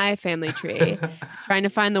my family tree, trying to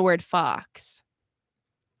find the word fox.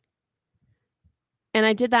 And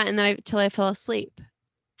I did that until I fell asleep.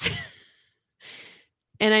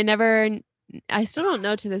 And I still don't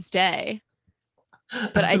know to this day.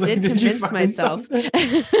 But I did convince myself.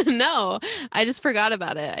 No, I just forgot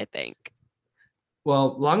about it, I think.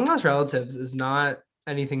 Well, Long Lost Relatives is not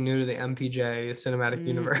anything new to the MPJ cinematic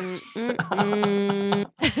universe.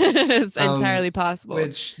 It's entirely possible.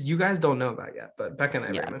 which you guys don't know about yet, but Becca and I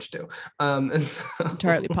Yeah. very much do. And so,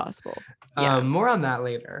 Entirely possible. Yeah. more on that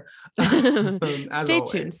later. As Stay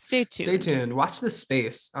always. tuned. Stay Stay tuned. tuned. Watch this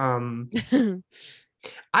space. I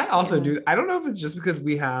also Yeah. do. I don't know if it's just because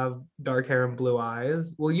we have dark hair and blue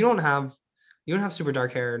eyes. Well, you don't have super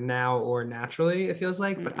dark hair now or naturally, it feels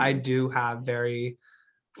like, but I do have very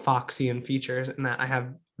Foxian features in that I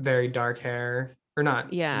have very dark hair, or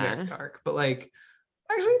not Yeah. very dark, but like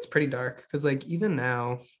actually it's pretty dark because like even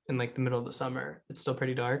now in like the middle of the summer, it's still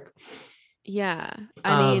pretty dark. Yeah.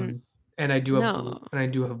 I mean, and I do have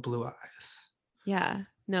no. blue eyes. Yeah.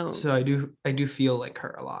 No. So I do feel like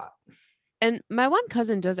her a lot. And my one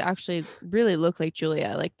cousin does actually really look like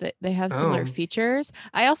Julia. Like they have similar Oh. features.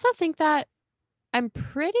 I also think that I'm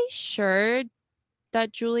pretty sure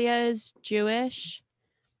that Julia is Jewish,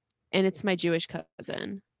 and it's my Jewish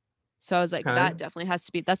cousin. So I was like, Okay. that definitely has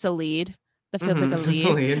to be. That's a lead. That feels like a Mhm, that's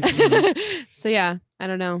a lead. lead. So yeah, I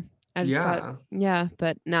don't know. I just Yeah. thought, yeah,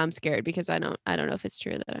 but now I'm scared because I don't know if it's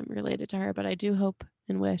true that I'm related to her, but I do hope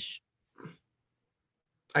and wish.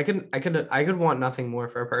 I could want nothing more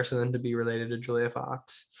for a person than to be related to Julia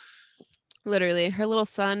Fox. Literally, her little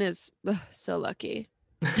son is so lucky.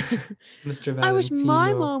 Mr. Valentino. I wish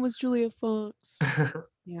my mom was Julia Fox.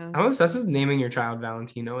 Yeah. I'm obsessed with naming your child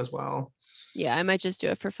Valentino as well. Yeah, I might just do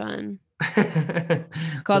it for fun. Call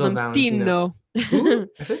Call them Tino. I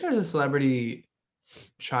think there's a celebrity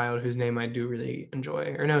child whose name I do really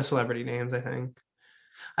enjoy, or no celebrity names. I think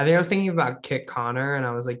I was thinking about Kit Connor, and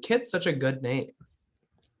I was like, Kit's such a good name.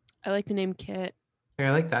 I like the name Kit. Yeah,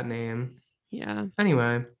 I like that name. Yeah.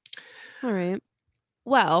 Anyway. All right.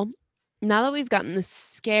 Well, now that we've gotten the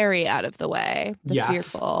scary out of the way, the Yes.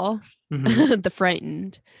 fearful, Mhm. the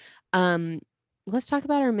frightened, let's talk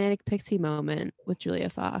about our manic pixie moment with Julia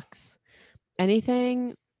Fox.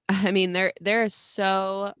 Anything? I mean, there are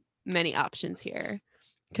so many options here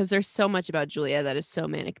because there's so much about Julia that is so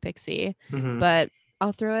manic pixie. Mhm. But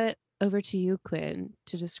I'll throw it over to you, Quinn,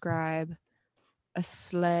 to describe a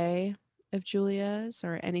sleigh of Julia's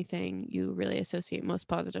or anything you really associate most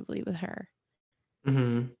positively with her.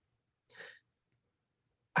 Mhm.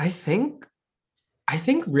 I think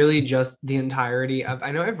really just the entirety of,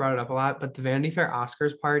 I know I've brought it up a lot, but the Vanity Fair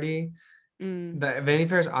Oscars party, Mm. the Vanity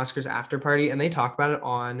Fair's Oscars after party, and they talk about it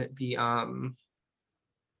on the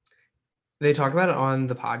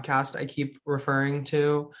podcast I keep referring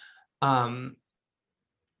to.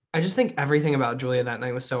 I just think everything about Julia that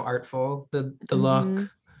night was so artful. The look,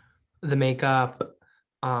 the makeup,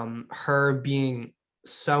 her being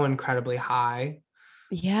so incredibly high.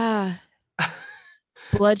 Yeah.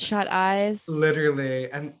 Bloodshot eyes.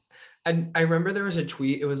 Literally. And I remember there was a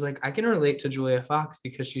tweet. It was like, I can relate to Julia Fox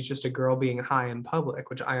because she's just a girl being high in public,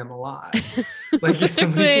 which I am a lot. Like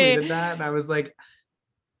somebody tweeted that, and I was like,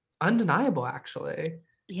 undeniable, actually.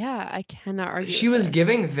 Yeah, I cannot argue. She with was this.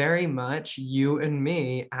 giving very much you and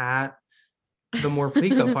me at the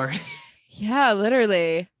Morplica party. Yeah,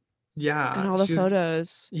 literally. Yeah. And all the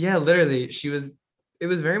photos. Yeah, literally. It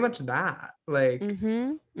was very much that. Like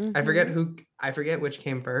I forget which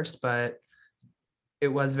came first, but it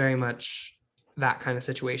was very much that kind of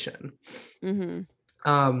situation.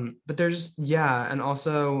 But there's and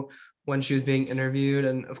also when she was being interviewed,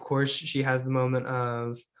 and of course she has the moment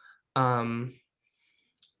of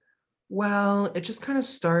well, it just kind of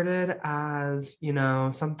started as,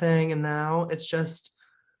 something, and now it's just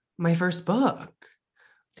my first book.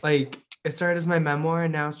 Like it started as my memoir,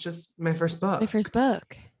 and now it's just my first book. My first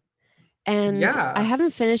book. And I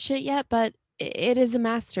haven't finished it yet, but it is a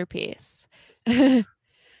masterpiece. Okay.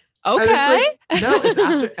 It's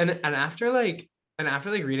after and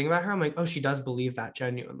after reading about her, I'm like, oh, she does believe that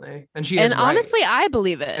genuinely, and she is. And honestly, I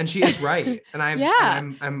believe it, and she is right, and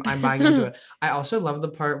I'm buying into it. I also love the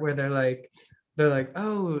part where they're like,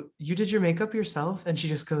 oh, you did your makeup yourself, and she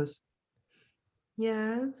just goes,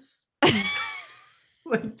 yes.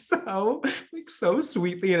 so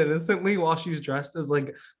sweetly and innocently while she's dressed as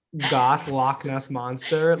like goth Loch Ness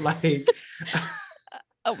monster, like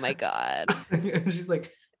oh my god. And she's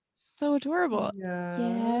like so adorable.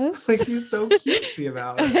 Yes. Like she's so cutesy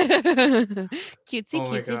about it.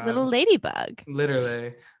 cutesy little ladybug.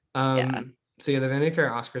 Literally. So yeah, the Vanity Fair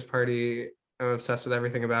Oscars party, I'm obsessed with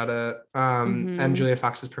everything about it. And Julia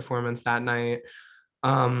Fox's performance that night.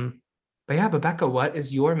 But Becca, what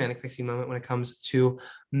is your manic pixie moment when it comes to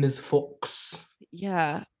Ms. Fox?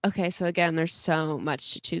 Yeah. Okay. So again, there's so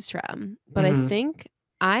much to choose from, but I think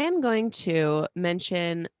I am going to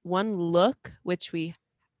mention one look, which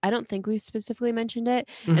I don't think we specifically mentioned it,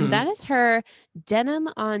 and that is her denim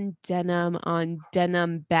on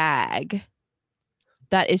denim bag.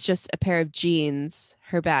 that is just a pair of jeans.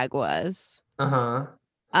 Her bag was. Uh-huh.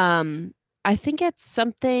 I think it's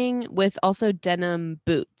something with also denim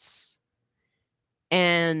boots.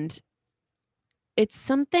 And it's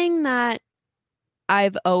something that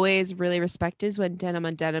I've always really respected is when denim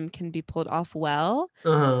on denim can be pulled off well.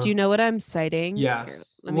 Uh-huh. Do you know what I'm citing? Yes. Here,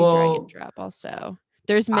 let me drag Well, and drop also.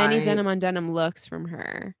 There's many I- denim on denim looks from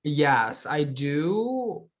her. Yes, I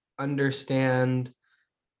do understand.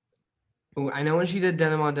 I know when she did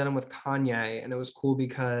denim on denim with Kanye, and it was cool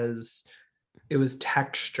because it was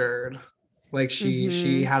textured. Like she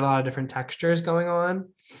Mhm. had a lot of different textures going on.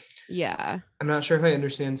 Yeah. I'm not sure if I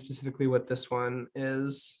understand specifically what this one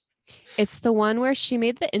is. It's the one where she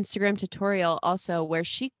made the Instagram tutorial also where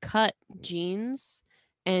she cut jeans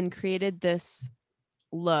and created this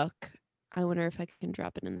look. I wonder if I can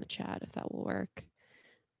drop it in the chat if that will work.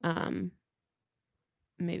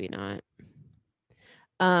 Maybe not.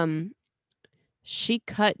 She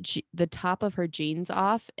cut the top of her jeans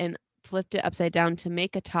off and flipped it upside down to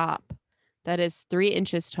make a top that is 3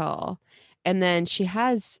 inches tall. And then she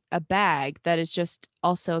has a bag that is just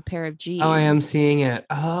also a pair of jeans. Oh, I am seeing it.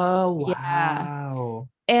 Oh, Yeah. wow.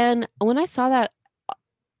 And when I saw that,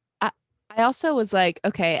 I also was like,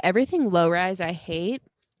 okay, everything low rise I hate.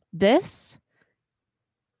 This,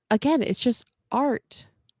 again, it's just art.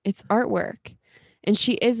 It's artwork. And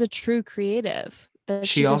she is a true creative. That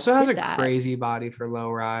She just also has a did that. crazy body for low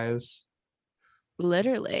rise.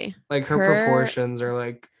 Literally. Like her proportions are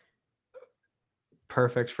like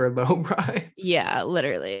perfect for low rise. Yeah,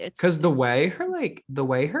 literally. It's Because the way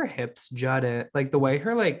her hips jut it, like the way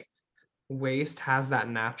her like waist has that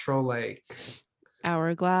natural like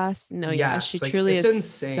hourglass. No, yeah, Yes, she like, truly it's is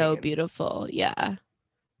so insane. beautiful. Yeah.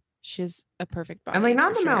 She's a perfect body. and like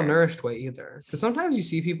not for in a sure. malnourished way either. Because sometimes you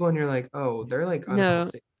see people and you're like, oh, they're like No.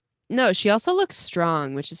 unhealthy. No, she also looks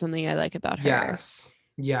strong, which is something I like about her. Yes.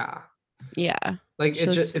 Yeah. Yeah. Like She it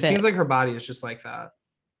looks just it fit. seems like her body is just like that.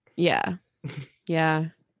 Yeah. Yeah,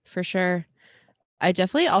 for sure. I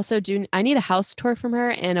definitely also do. I need a house tour from her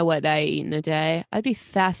and a what I eat in a day. I'd be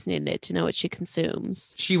fascinated to know what she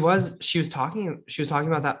consumes. She was talking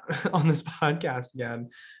about that on this podcast again.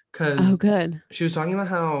 Because Oh, good. she was talking about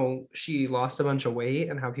how she lost a bunch of weight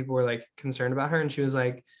and how people were like concerned about her. And she was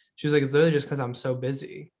like, it's literally just because I'm so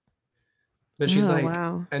busy. But she's Oh, like,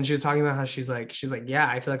 wow. and she was talking about how she's like, yeah,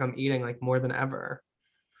 I feel like I'm eating like more than ever.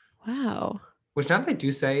 Wow. Which now that I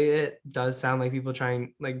do say it does sound like people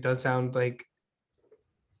trying, like, does sound like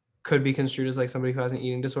could be construed as like somebody who has an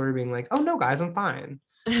eating disorder being like, oh no, guys, I'm fine.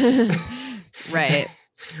 Right.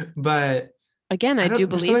 But again, I do there's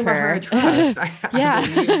believe something about her her. I trust. Yeah.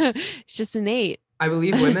 I believe, It's just innate. I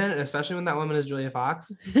believe women, especially when that woman is Julia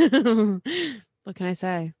Fox. What can I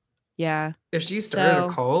say? Yeah. If she started a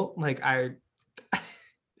So- cult, like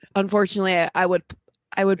Unfortunately, I would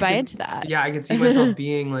buy could- into that. Yeah, I could see myself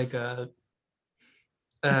being like a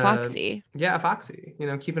Foxy. Yeah, a foxy. You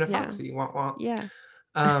know, keeping a Yeah. foxy. Wah, wah. Yeah.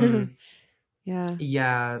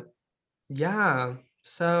 Yeah. Yeah.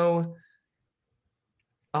 So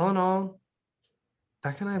all in all,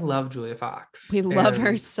 Becca and I love Julia Fox. We love her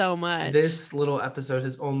and so much. This little episode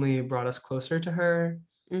has only brought us closer to her.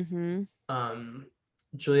 Mm-hmm.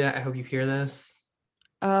 Julia, I hope you hear this.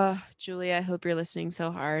 Julia, I hope you're listening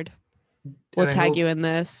so hard. And We'll I tag hope- you in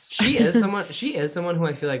this. She is someone who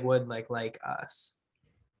I feel like would like us.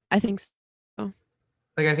 I think so.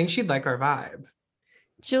 Like I think she'd like our vibe.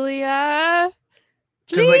 Julia.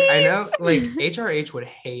 Because like I know please. like HRH would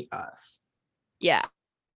hate us. Yeah.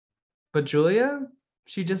 But Julia,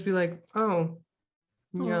 she'd just be like, oh,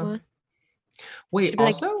 yeah. Aw. Wait, She'd be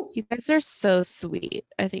like, also, you guys are so sweet,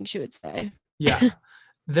 I think she would say. yeah.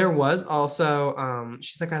 There was also,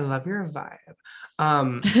 she's like, I love your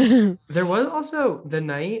vibe. There was also the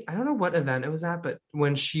night, I don't know what event it was at, but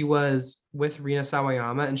when she was with Rina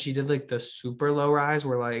Sawayama and she did like the super low rise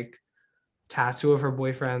where like tattoo of her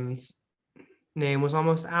boyfriend's name was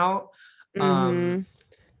almost out. Mhm.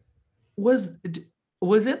 Was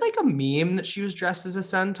it like a meme that she was dressed as a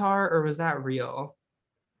centaur or was that real?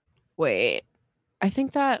 Wait. I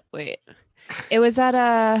think that it was at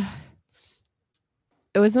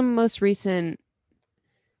it was the most recent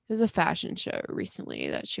it was a fashion show recently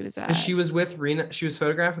that she was at. She was with Rina, she was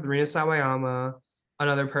photographed with Rina Sawayama,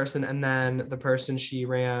 another person, and then the person she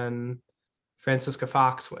ran Francisca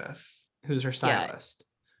Fox with, who's her stylist.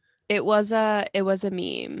 It was a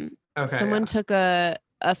meme. Okay. Someone yeah. took a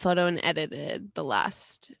photo and edited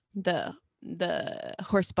the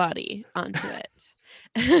horse body onto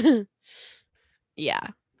it. Yeah.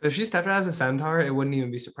 If she stepped out as a centaur, it wouldn't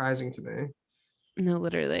even be surprising to me. No,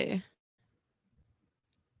 literally.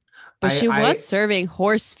 But she was serving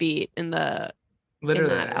horse feet in the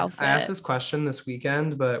Literally, that I asked outfit. this question this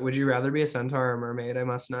weekend, but would you rather be a centaur or a mermaid? I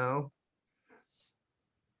must know.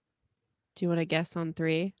 Do you want to guess on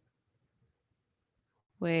 3?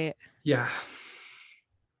 Wait, Yeah.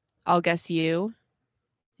 I'll guess you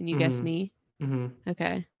and you guess Mm-hmm. me. Mm-hmm.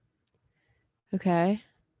 Okay. Okay.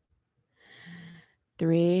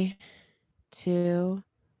 3, 2,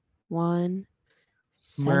 1.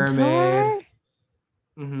 Mermaid. Centaur?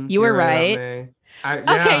 Mm-hmm. You were You're right about right.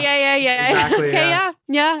 me. Okay, yeah. Exactly. Okay, Yeah.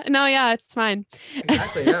 yeah. No, yeah, it's fine.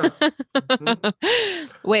 Exactly. Yeah.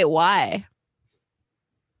 Wait, why?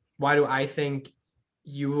 Why do I think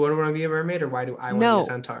you would want to be a mermaid, or why do I want to be a No.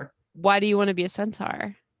 centaur? Why do you want to be a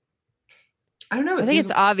centaur? I don't know. I think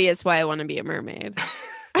it's obvious why I want to be a mermaid.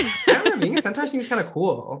 I don't know. Being a centaur seems kind of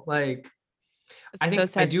cool. Like, I It's think so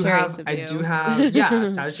Sagittarius of you. yeah,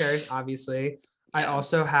 Sagittarius, obviously. I Yeah.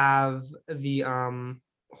 also have the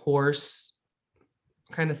horse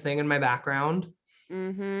kind of thing in my background.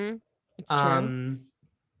 Mm-hmm. It's true.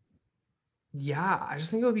 Yeah, I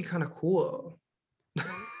just think it would be kind of cool.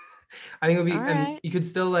 I think it would be, All and right. you could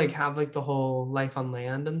still like have like the whole life on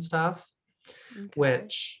land and stuff, Okay.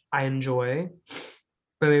 which I enjoy,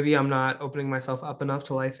 but maybe I'm not opening myself up enough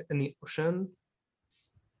to life in the ocean.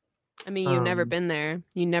 I mean, you've never been there.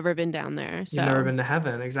 You've never been down there. So You've never been to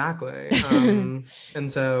heaven, exactly.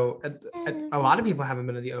 And so a lot of people haven't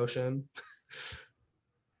been to the ocean.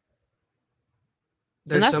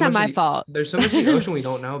 And that's not my fault. There's so much of the ocean we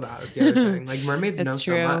don't know about, is the other thing. Like mermaids know It's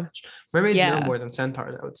so true. much. Mermaids know Yeah. more than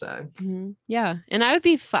centaurs, I would say. Mhm. Yeah. And I would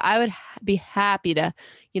be happy to,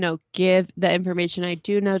 give the information I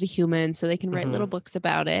do know to humans so they can write little books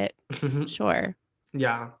about it. Sure.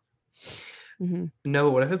 Yeah. Mm-hmm. No,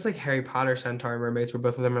 but what if it's like Harry Potter centaur and mermaids, where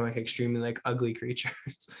both of them are like extremely like ugly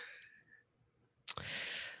creatures?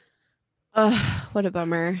 What a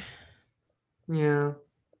bummer. Yeah.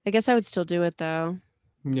 I guess I would still do it though.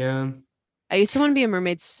 Yeah. I used to want to be a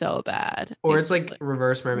mermaid so bad. Or it's like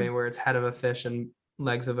reverse mermaid, where it's head of a fish and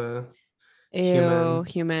legs of a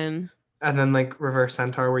human. And then like reverse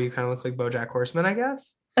centaur, where you kind of look like BoJack Horseman, I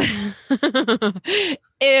guess.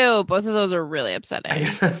 Ew, both of those are really upsetting. I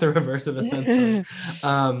guess that's the reverse of a centaur.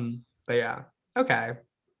 But yeah. Okay.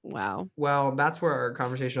 Wow. Well, that's where our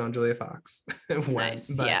conversation on Julia Fox went.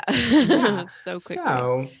 Nice. But Yeah. So quickly.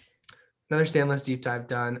 So another Stanless deep dive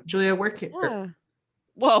done. Julia, where can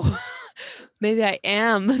Whoa. Maybe I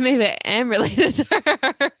am related to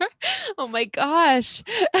her. Oh my gosh.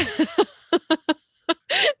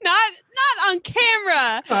 Not on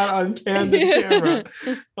camera. Not on candid camera.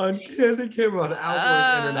 On candid camera on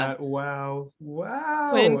Outdoors Internet. Wow.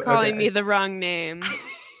 When calling me the wrong name.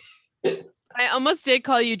 I almost did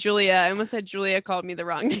call you Julia. I almost said Julia called me the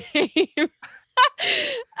wrong name.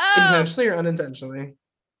 Intentionally or unintentionally?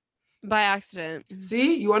 By accident.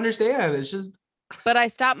 See, you understand. It's just. But I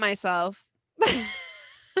stopped myself.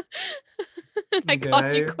 I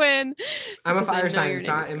called you Quinn. I'm a fire sign. It's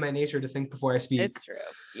not in my nature to think before I speak. It's true.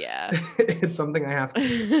 Yeah. It's something I have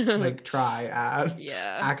to like try at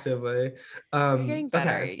actively. You're getting better.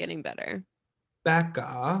 Okay. You're getting better.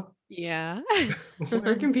 Becca. Yeah.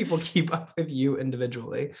 Where can people keep up with you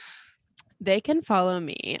individually? They can follow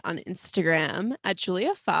me on Instagram at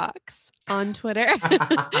Julia Fox, on Twitter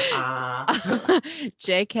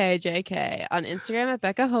JK on Instagram at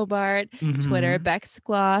Becca Hobart, Twitter Bex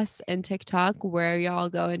Gloss, and TikTok where y'all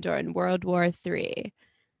go during World War III.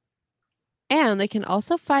 And they can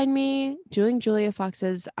also find me doing Julia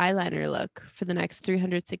Fox's eyeliner look for the next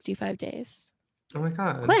 365 days. Oh my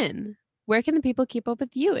God. Quinn, where can the people keep up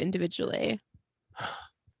with you individually?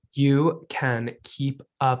 You can keep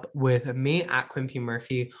up with me at Quinn P.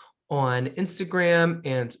 Murphy on Instagram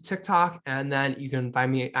and TikTok. And then you can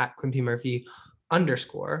find me at Quinn P. Murphy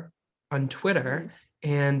 _. On Twitter.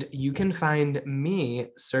 And you can find me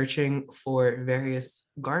searching for various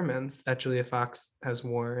garments that Julia Fox has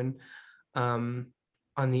worn on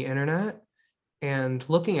the internet and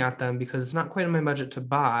looking at them, because it's not quite in my budget to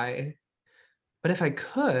buy. But if I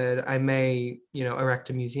could, I may, erect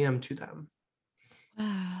a museum to them.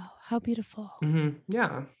 Wow, how beautiful.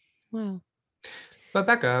 Yeah. Wow. But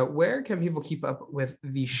Becca, where can people keep up with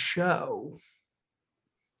the show?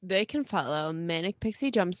 They can follow Manic Pixie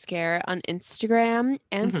Jump Scare on Instagram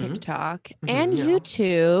and TikTok and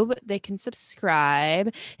YouTube. They can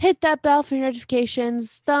subscribe, hit that bell for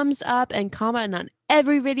notifications, thumbs up, and comment on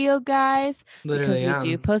every video, guys. Literally, because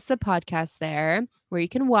we do post the podcast there where you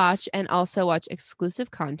can watch and also watch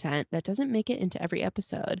exclusive content that doesn't make it into every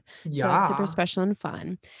episode. So it's super special and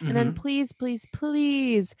fun. And then please, please,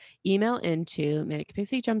 please email into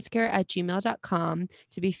manicpixiejumpscare@gmail.com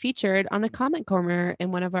to be featured on a comment corner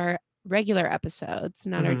in one of our regular episodes,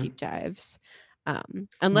 not our deep dives.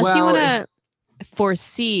 Unless you Well, want to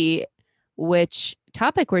foresee which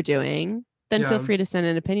topic we're doing, then feel Yeah. free to send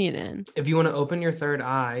an opinion in. If you want to open your third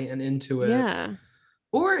eye and into it, Yeah.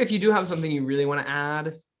 or if you do have something you really want to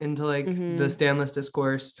add into like the Mhm. Stanless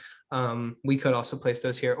discourse, we could also place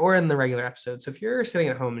those here or in the regular episode. So if you're sitting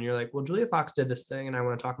at home and you're like, well, Julia Fox did this thing and I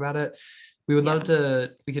want to talk about it, we would love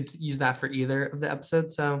to, we could use that for either of the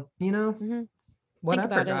episodes. So, Mhm. whatever,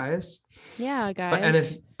 about it. guys. Yeah, guys.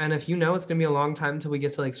 But and if you know it's gonna be a long time till we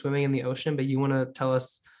get to like swimming in the ocean, but you want to tell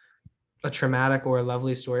us a traumatic or a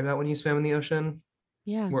lovely story about when you swam in the ocean,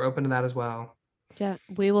 yeah, we're open to that as well.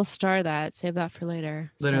 we will star that. Save that for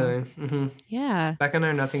later. So, Literally. hmm yeah. Becca and I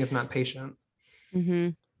are nothing if not patient. Mm-hmm.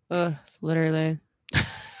 Ugh, literally.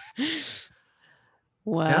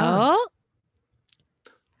 Well,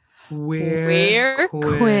 we're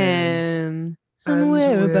Quinn. And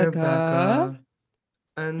we're Becca.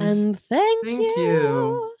 And thank thank you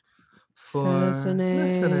you for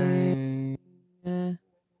listening.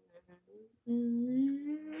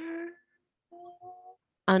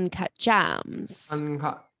 Uncut Jams.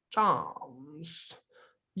 Uncut Jams.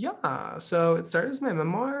 Yeah, so it started as my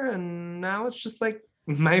memoir and now it's just like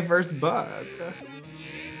my first book.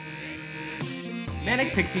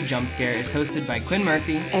 Manic Pixie Jump Scare is hosted by Quinn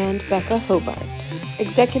Murphy And Becca Hobart.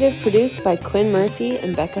 Executive produced by Quinn Murphy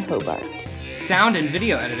and Becca Hobart. Sound and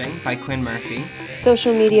video editing by Quinn Murphy.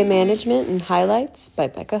 Social media management and highlights by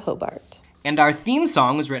Becca Hobart. And our theme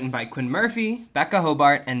song was written by Quinn Murphy, Becca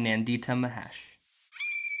Hobart, and Nandita Mahesh.